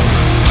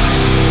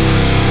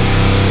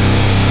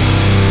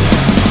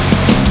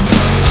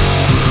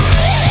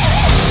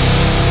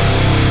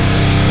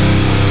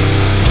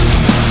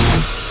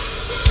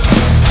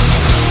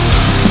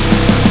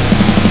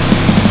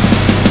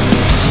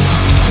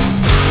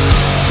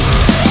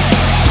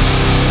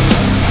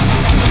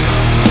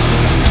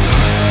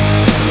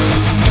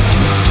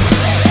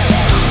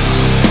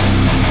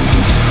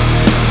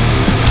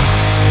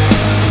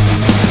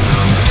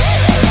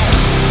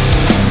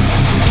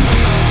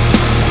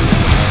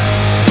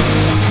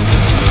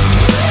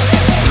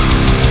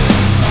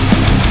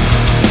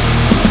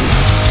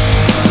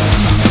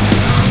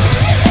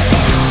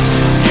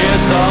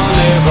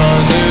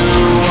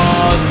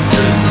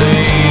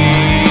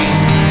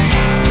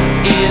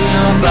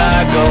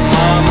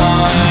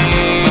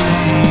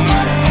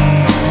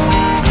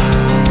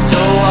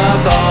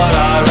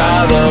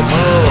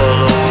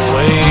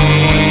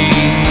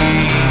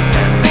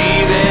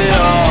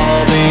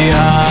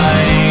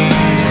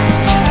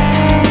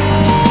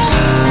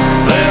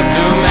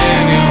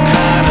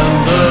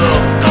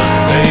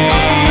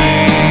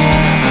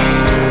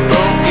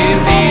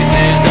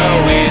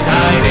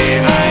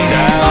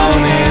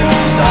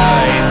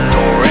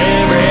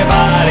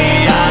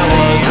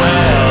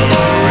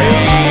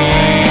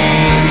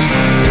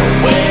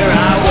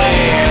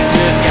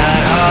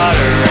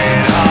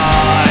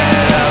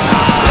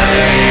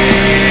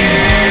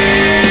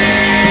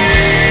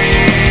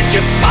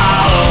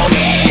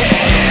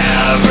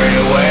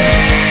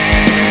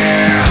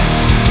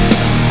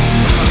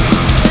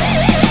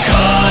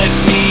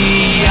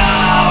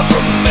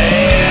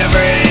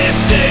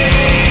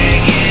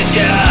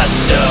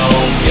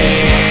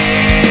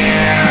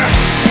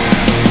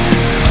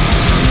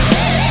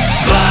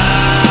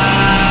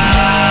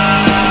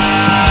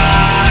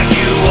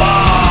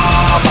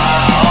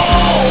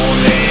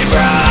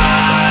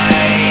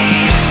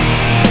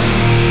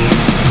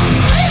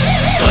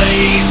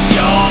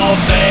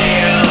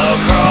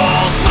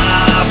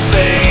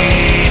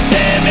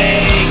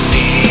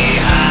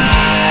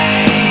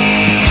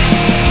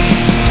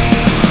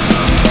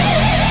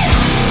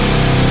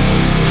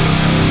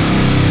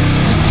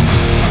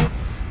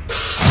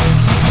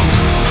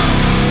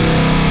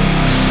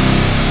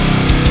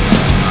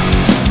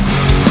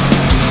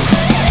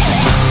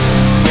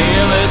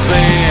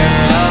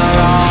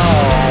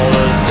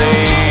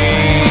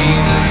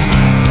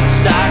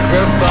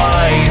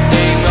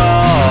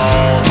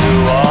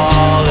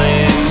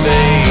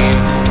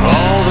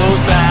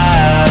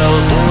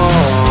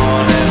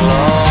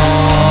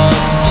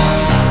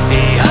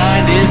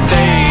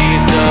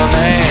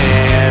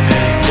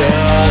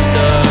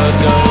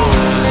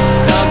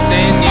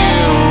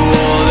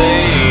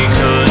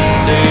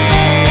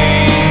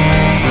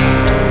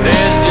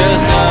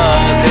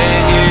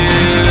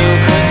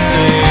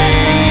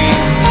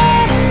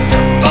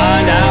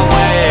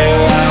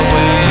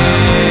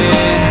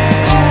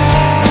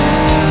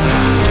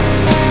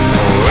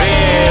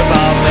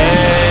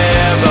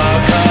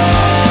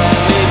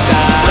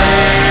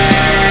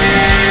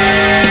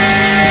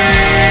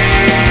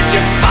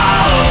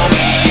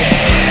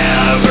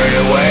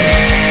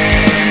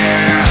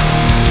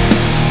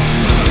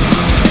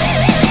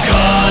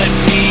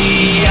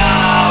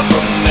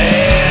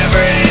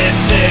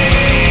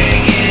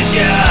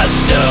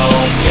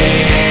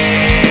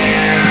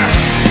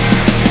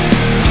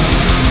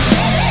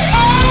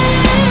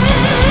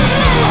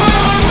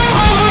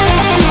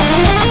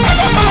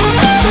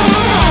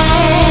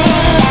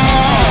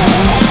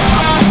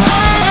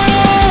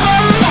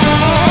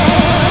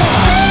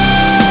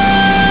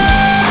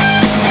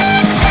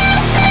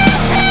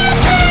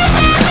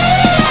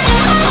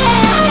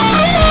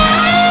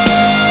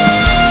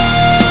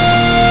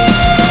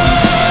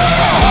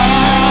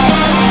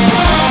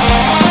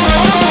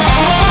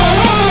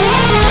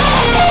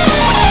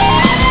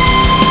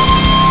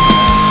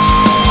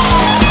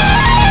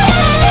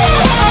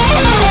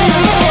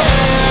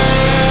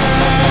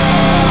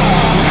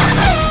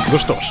 Ну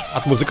что ж,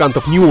 от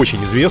музыкантов не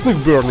очень известных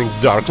Burning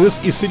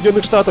Darkness из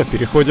Соединенных Штатов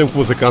переходим к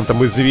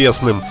музыкантам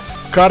известным,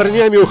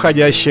 корнями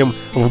уходящим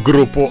в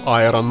группу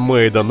Iron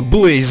Maiden.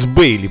 Блейз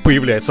Бейли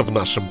появляется в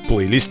нашем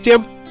плейлисте.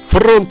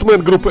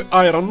 Фронтмен группы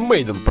Iron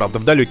Maiden, правда,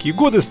 в далекие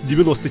годы, с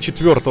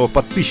 94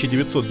 по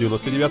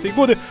 1999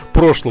 годы,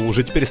 прошлого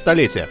уже теперь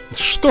столетия.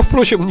 Что,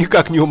 впрочем,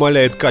 никак не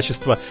умаляет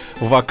качество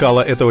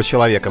вокала этого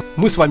человека.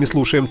 Мы с вами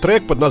слушаем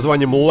трек под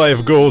названием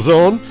Life Goes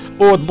On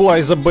от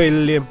Блайза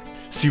Бейли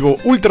с его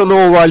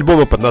ультра-нового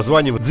альбома под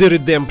названием The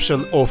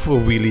Redemption of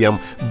William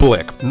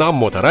Black на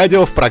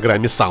Моторадио в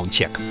программе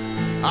Soundcheck.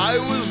 I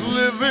was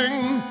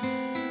living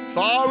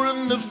far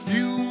in the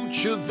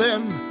future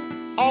then,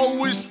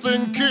 always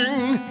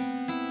thinking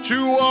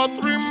 2 or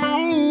 3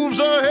 moves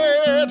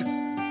ahead.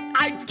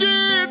 I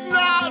did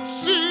not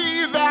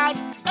see that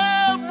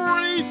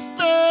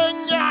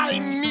everything I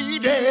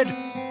needed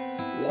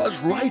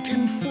was right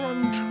in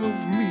front of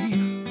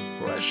me.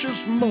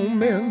 Precious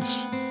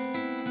moments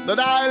that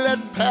I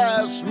let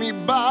pass me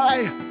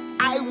by.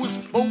 I was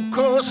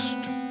focused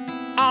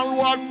on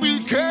what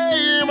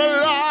became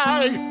a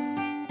lie.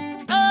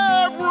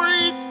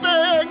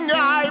 Everything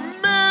I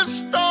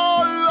missed,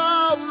 all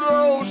of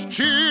those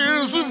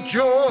tears of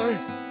joy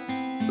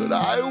that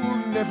I will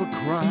never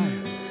cry.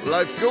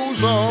 Life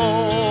goes on.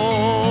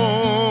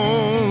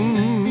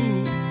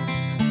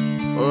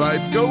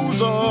 Life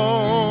goes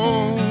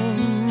on.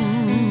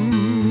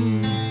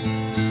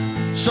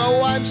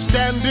 So I'm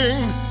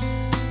standing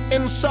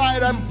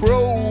inside, I'm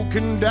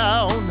broken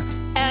down,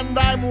 and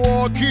I'm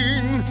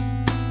walking,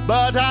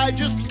 but I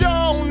just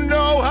don't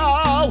know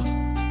how.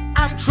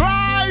 I'm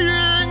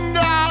trying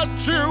not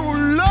to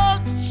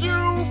look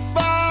too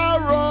far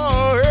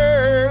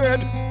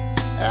ahead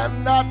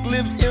and not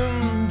live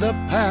in the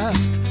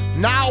past.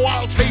 Now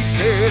I'll take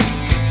it,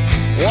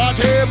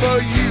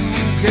 whatever you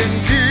can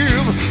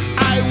give,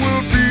 I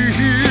will be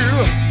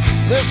here.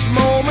 This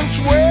moment's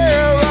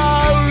where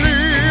I'll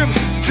live.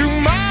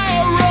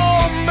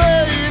 Tomorrow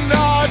may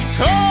not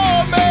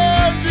come,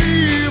 and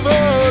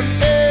even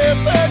if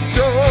it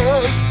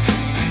does,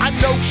 I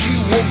know she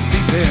won't be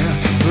there.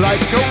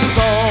 Life goes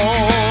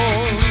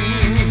on,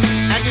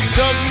 and it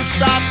doesn't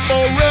stop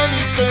for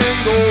anything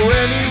or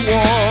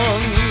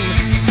anyone.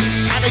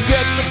 And I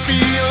get the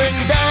feeling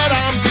that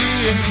I'm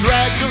being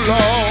dragged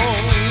along.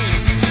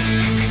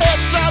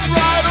 It's not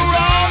right or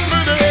wrong,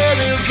 but it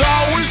is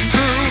always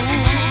true.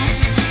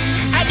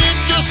 And it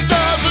just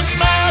doesn't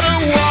matter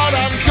what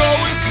I'm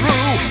going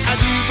through. And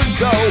even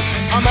though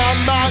I'm on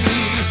my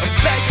knees, I'm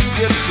begging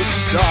it to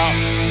stop,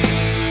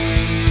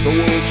 the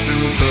world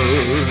still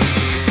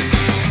turns,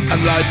 and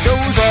life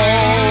goes on.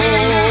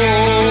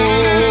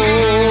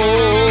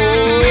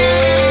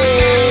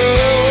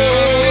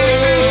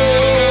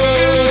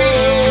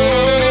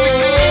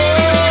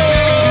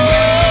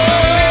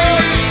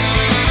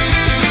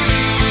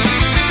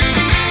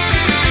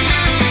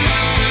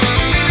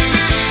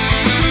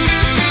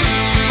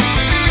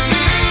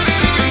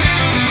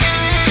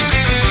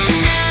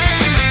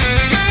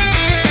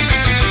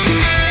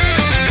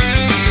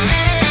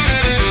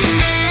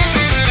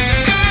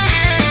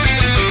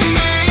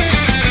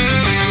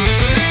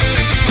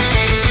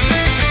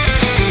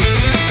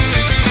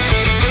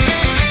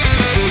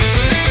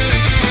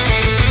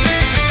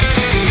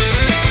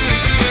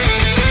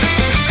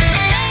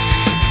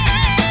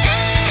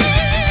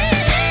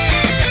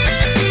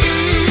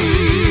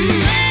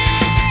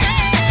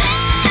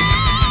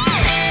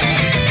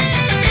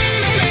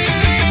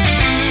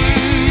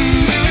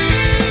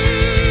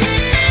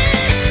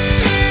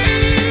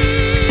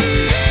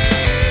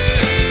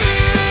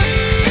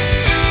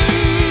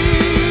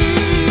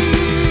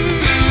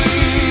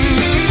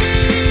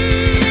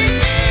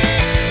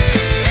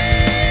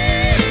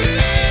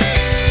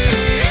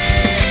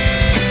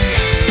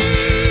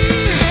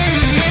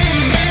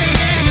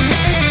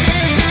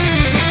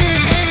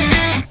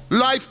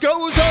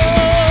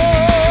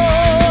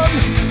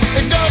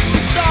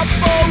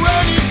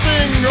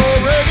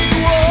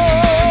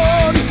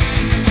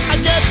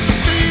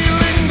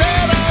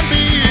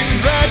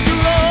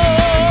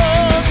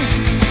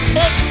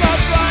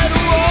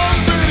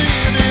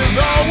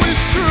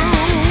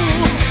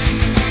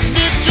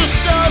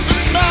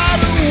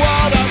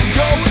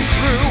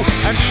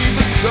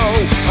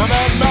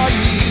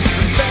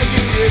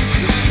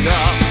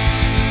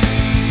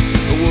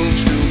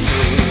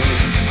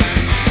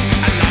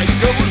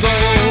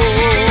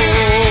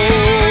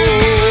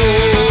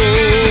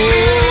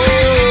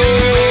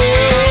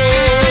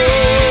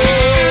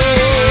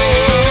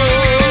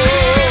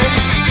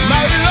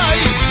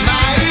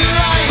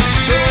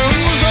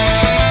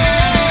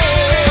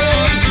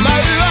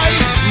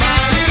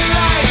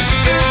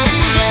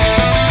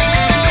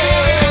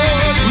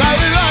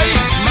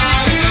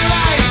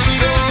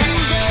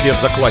 Вслед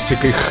за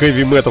классикой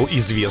хэви-метал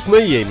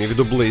известной, я имею в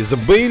виду Блейза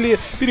Бейли,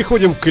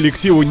 переходим к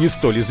коллективу не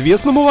столь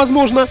известному,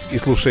 возможно, и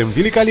слушаем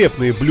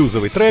великолепный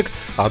блюзовый трек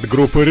от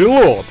группы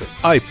Reload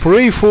 «I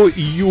Pray For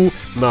You»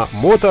 на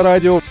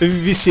Моторадио в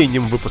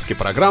весеннем выпуске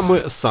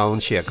программы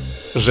Soundcheck.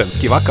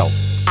 Женский вокал.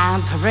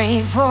 I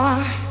pray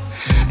for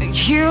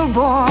you,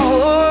 boy.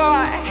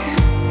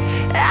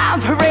 I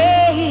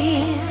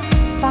pray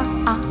for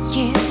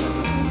you.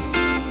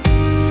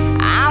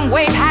 I'm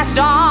way past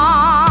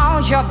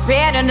all your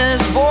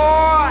bitterness,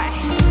 boy,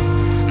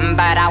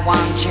 but I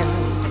want you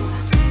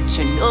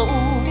to know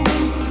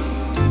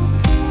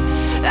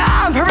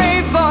I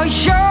pray for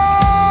your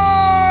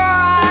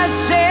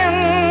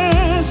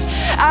sins.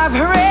 I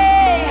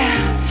pray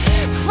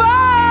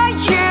for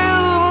you.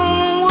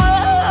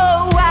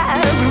 Oh,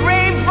 I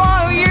pray for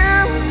you.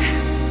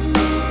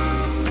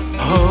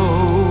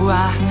 Oh, I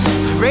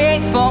pray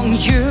for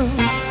you.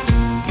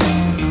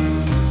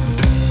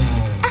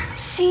 I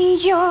see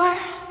your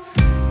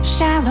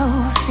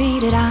shallow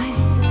faded eyes,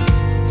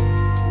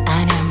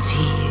 an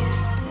empty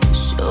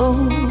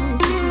soul.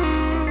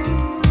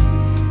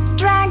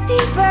 Drag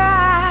deeper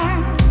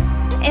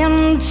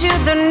into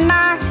the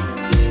night,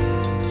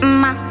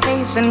 my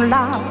faith and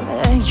love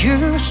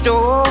you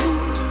stole.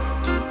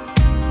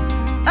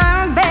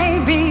 A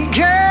baby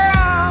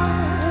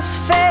girl's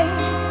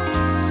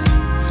face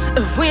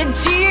with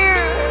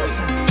tears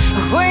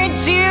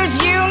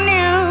you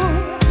knew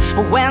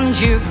when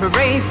you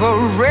pray for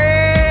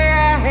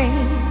rain.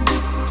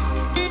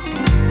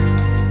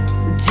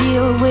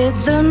 Deal with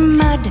the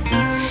mud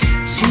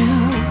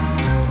too.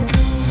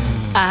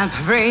 I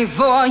pray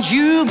for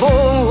you,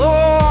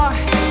 boy.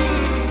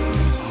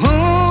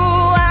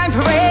 Ooh, I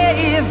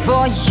pray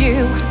for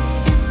you.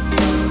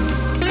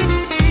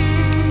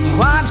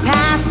 What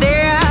path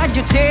did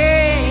you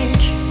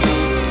take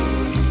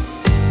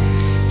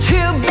to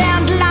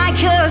bend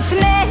like a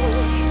snake?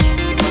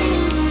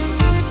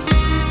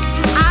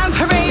 I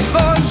pray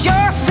for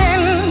your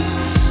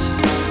sins,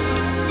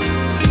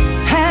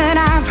 and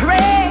I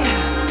pray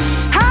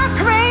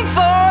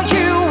for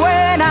you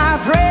when I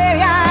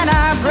pray, and I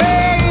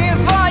pray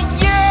for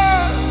you.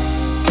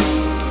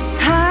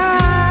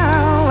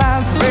 How I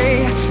pray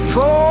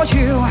for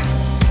you.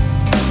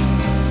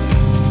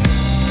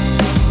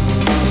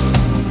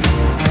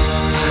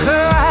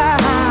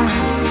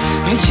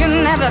 You're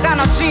never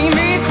gonna see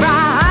me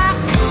cry,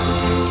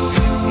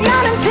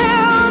 not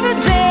until the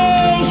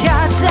day I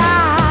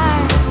die.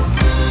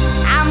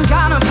 I'm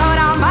gonna put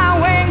on my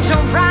wings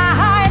of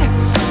pride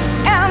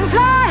and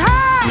fly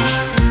high.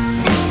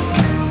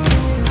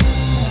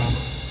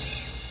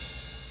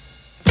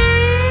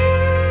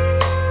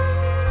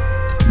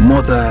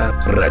 Мода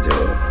радио.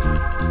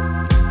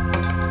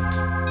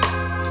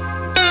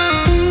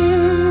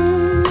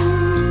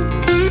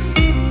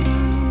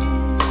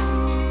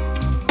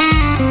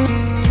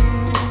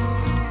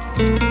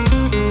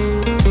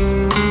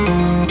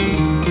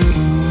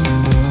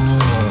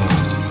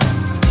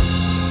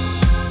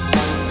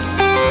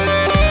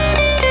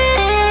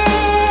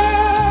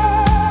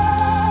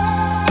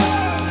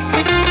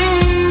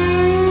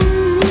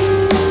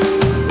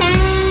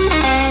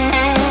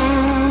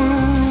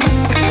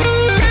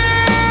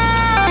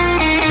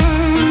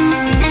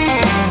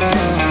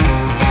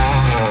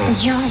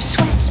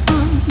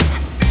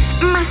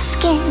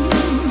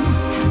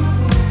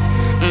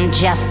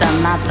 Just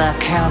another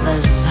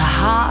careless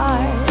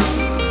heart.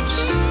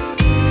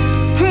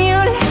 You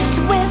left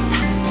with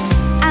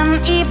an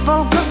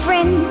evil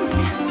grin.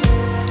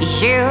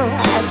 You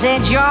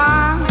did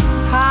your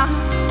part.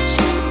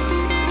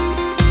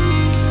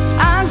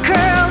 A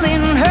girl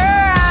in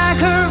her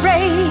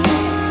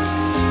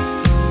grace,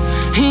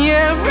 you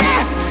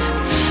ripped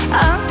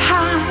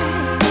apart.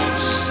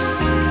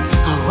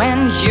 When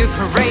you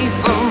pray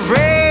for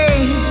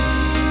rain,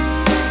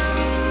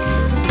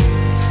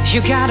 you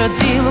gotta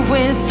deal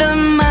with the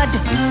mud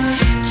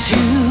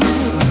too.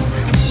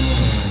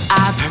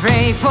 I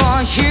pray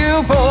for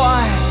you,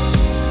 boy.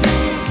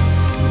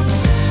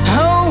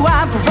 Oh,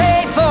 I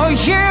pray for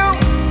you.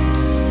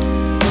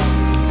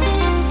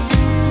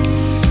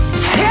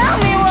 Tell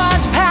me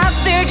what path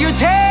did you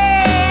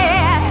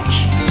take,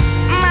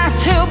 not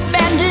to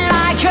bend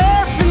like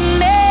a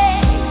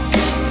snake.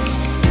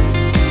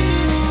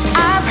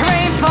 I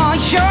pray for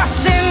your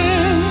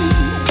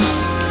sins.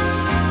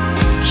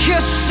 You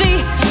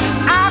see,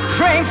 I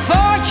pray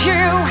for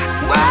you.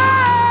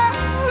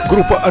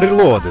 Группа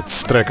Reloaded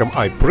с треком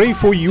I Pray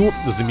For You,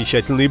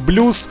 замечательный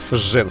блюз с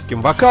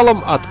женским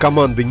вокалом от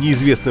команды,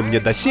 неизвестной мне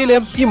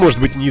доселе и, может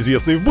быть,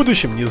 неизвестной в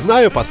будущем, не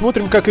знаю,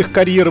 посмотрим, как их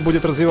карьера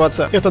будет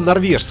развиваться. Это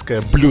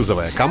норвежская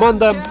блюзовая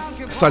команда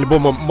с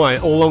альбомом My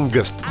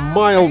Longest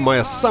Mile,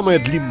 моя самая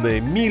длинная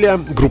миля.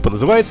 Группа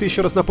называется,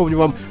 еще раз напомню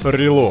вам,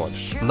 Reload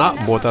на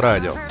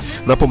Моторадио.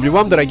 Напомню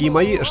вам, дорогие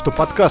мои, что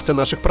подкасты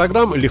наших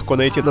программ легко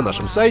найти на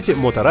нашем сайте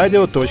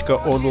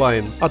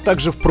motoradio.online, а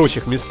также в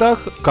прочих местах,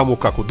 кому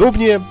как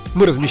удобнее.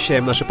 Мы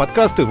размещаем наши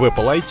подкасты в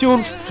Apple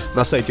iTunes,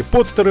 на сайте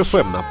Podster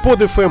FM, на Pod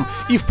FM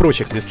и в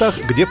прочих местах,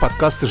 где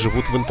подкасты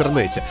живут в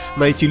интернете.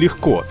 Найти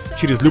легко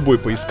через любой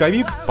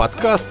поисковик,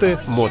 подкасты,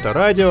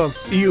 Моторадио,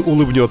 и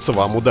улыбнется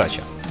вам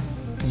удача.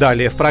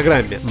 Далее в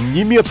программе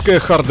немецкая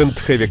hard and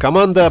heavy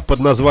команда под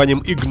названием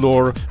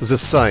Ignore the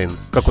Sign.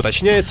 Как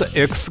уточняется,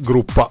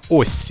 экс-группа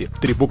Ossi.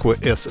 3 буквы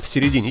S в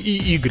середине и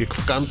Y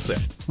в конце.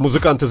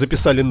 Музыканты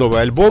записали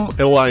новый альбом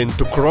A Line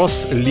to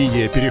Cross,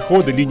 линия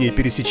перехода, линия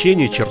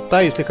пересечения, черта,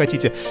 если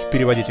хотите,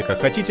 переводите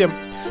как хотите.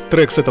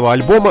 Трек с этого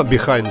альбома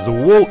Behind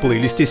the Wall в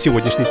плейлисте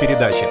сегодняшней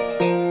передачи.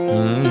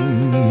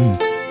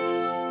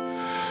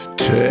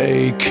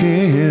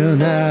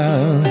 Taking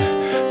out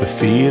the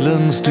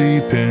feelings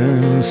deep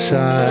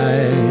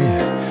inside.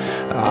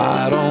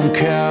 I don't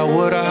care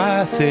what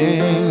I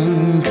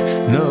think,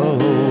 no.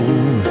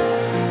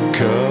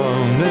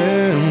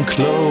 Coming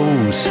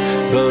close,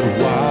 but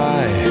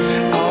why?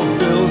 I've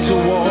built a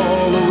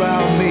wall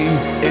around me.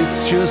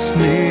 It's just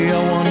me, I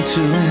want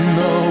to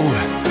know.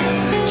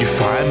 You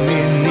find me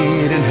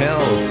needing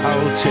help,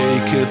 I'll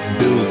take it.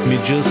 Build me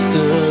just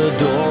a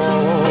door.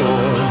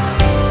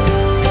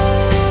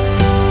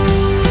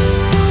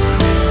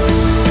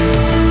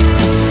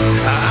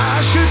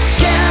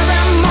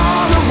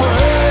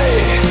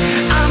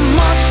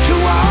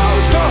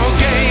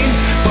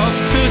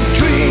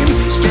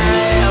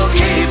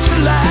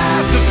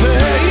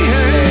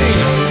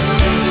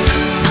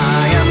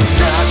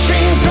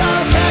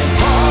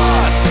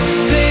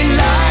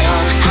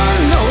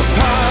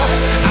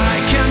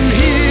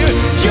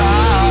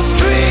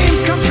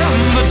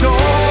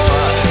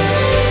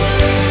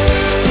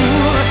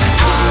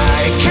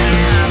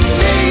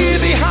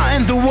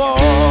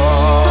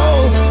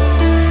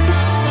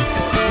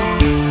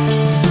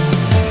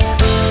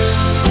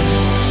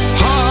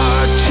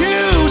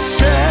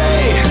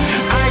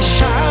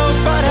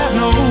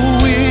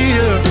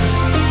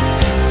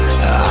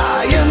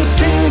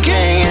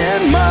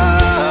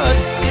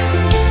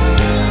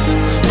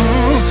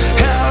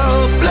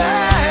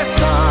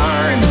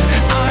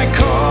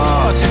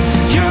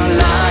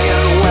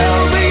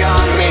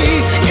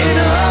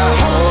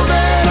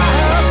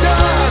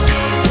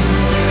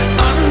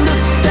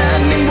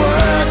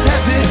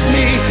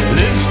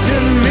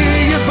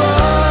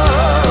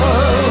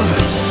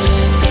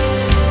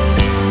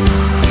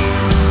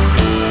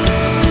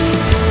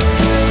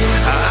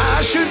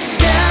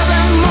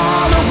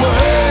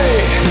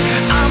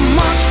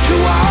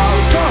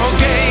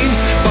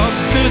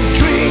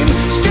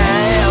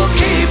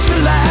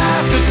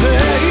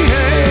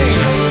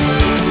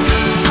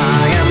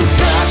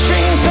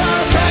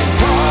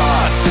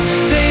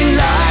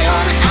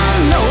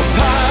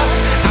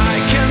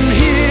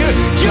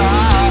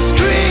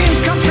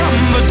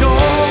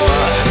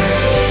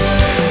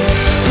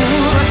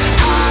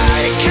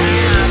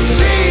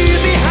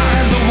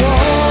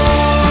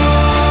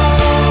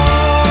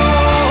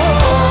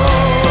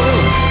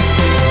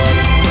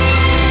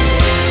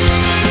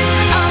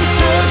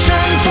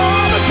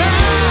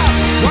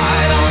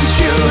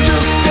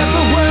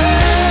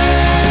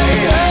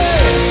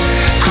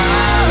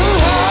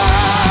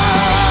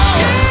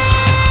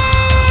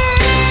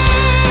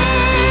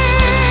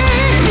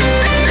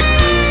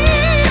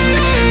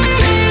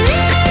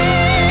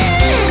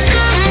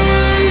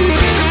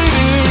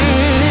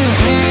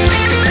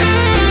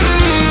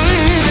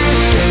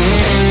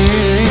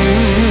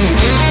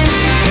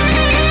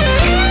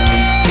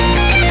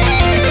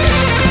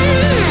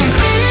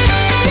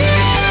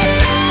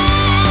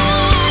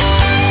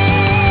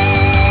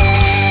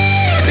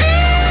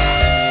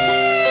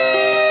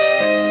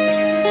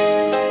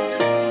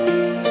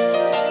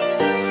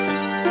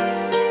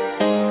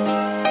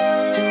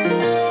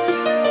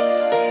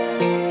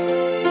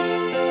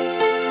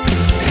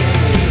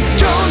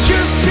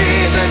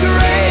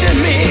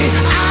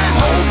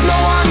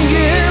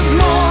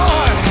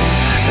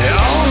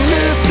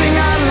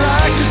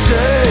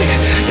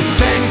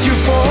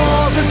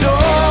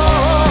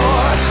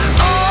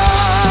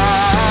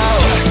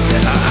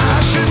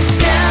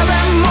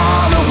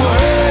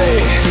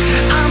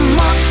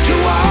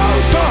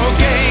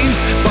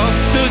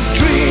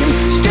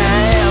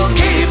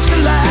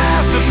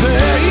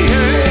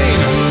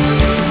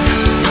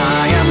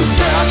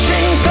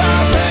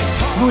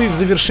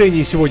 В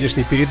завершении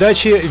сегодняшней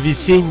передачи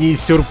весенний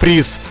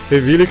сюрприз.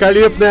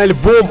 Великолепный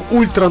альбом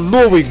ультра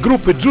новой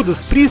группы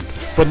Judas Priest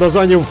под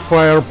названием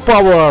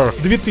Firepower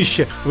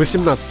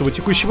 2018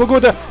 текущего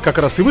года как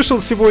раз и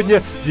вышел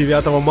сегодня,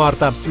 9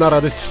 марта, на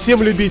радость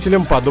всем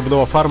любителям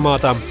подобного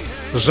формата.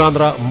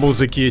 Жанра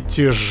музыки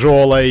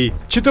тяжелой.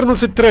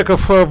 14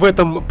 треков в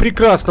этом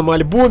прекрасном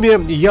альбоме.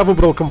 Я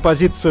выбрал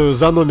композицию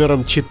за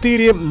номером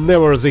 4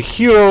 Never the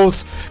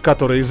Heroes,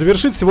 который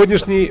завершит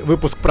сегодняшний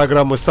выпуск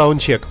программы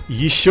 «Саундчек».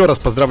 Еще раз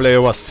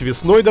поздравляю вас с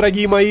весной,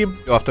 дорогие мои.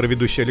 Автор и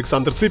ведущий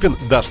Александр Цыпин.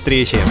 До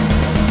встречи.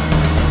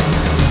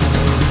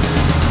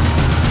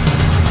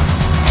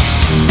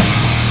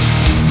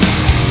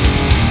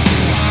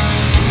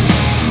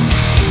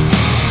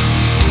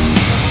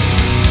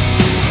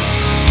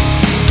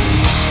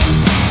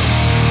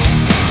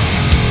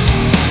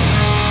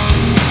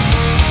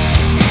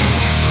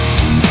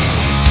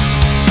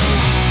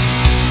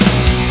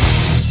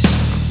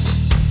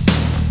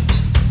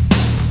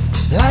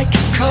 Like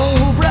a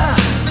cobra,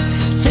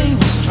 they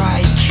will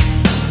strike,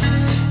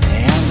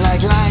 and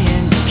like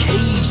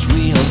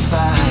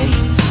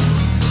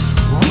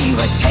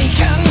were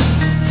taken,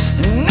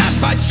 not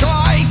by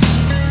choice.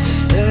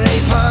 They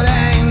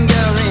put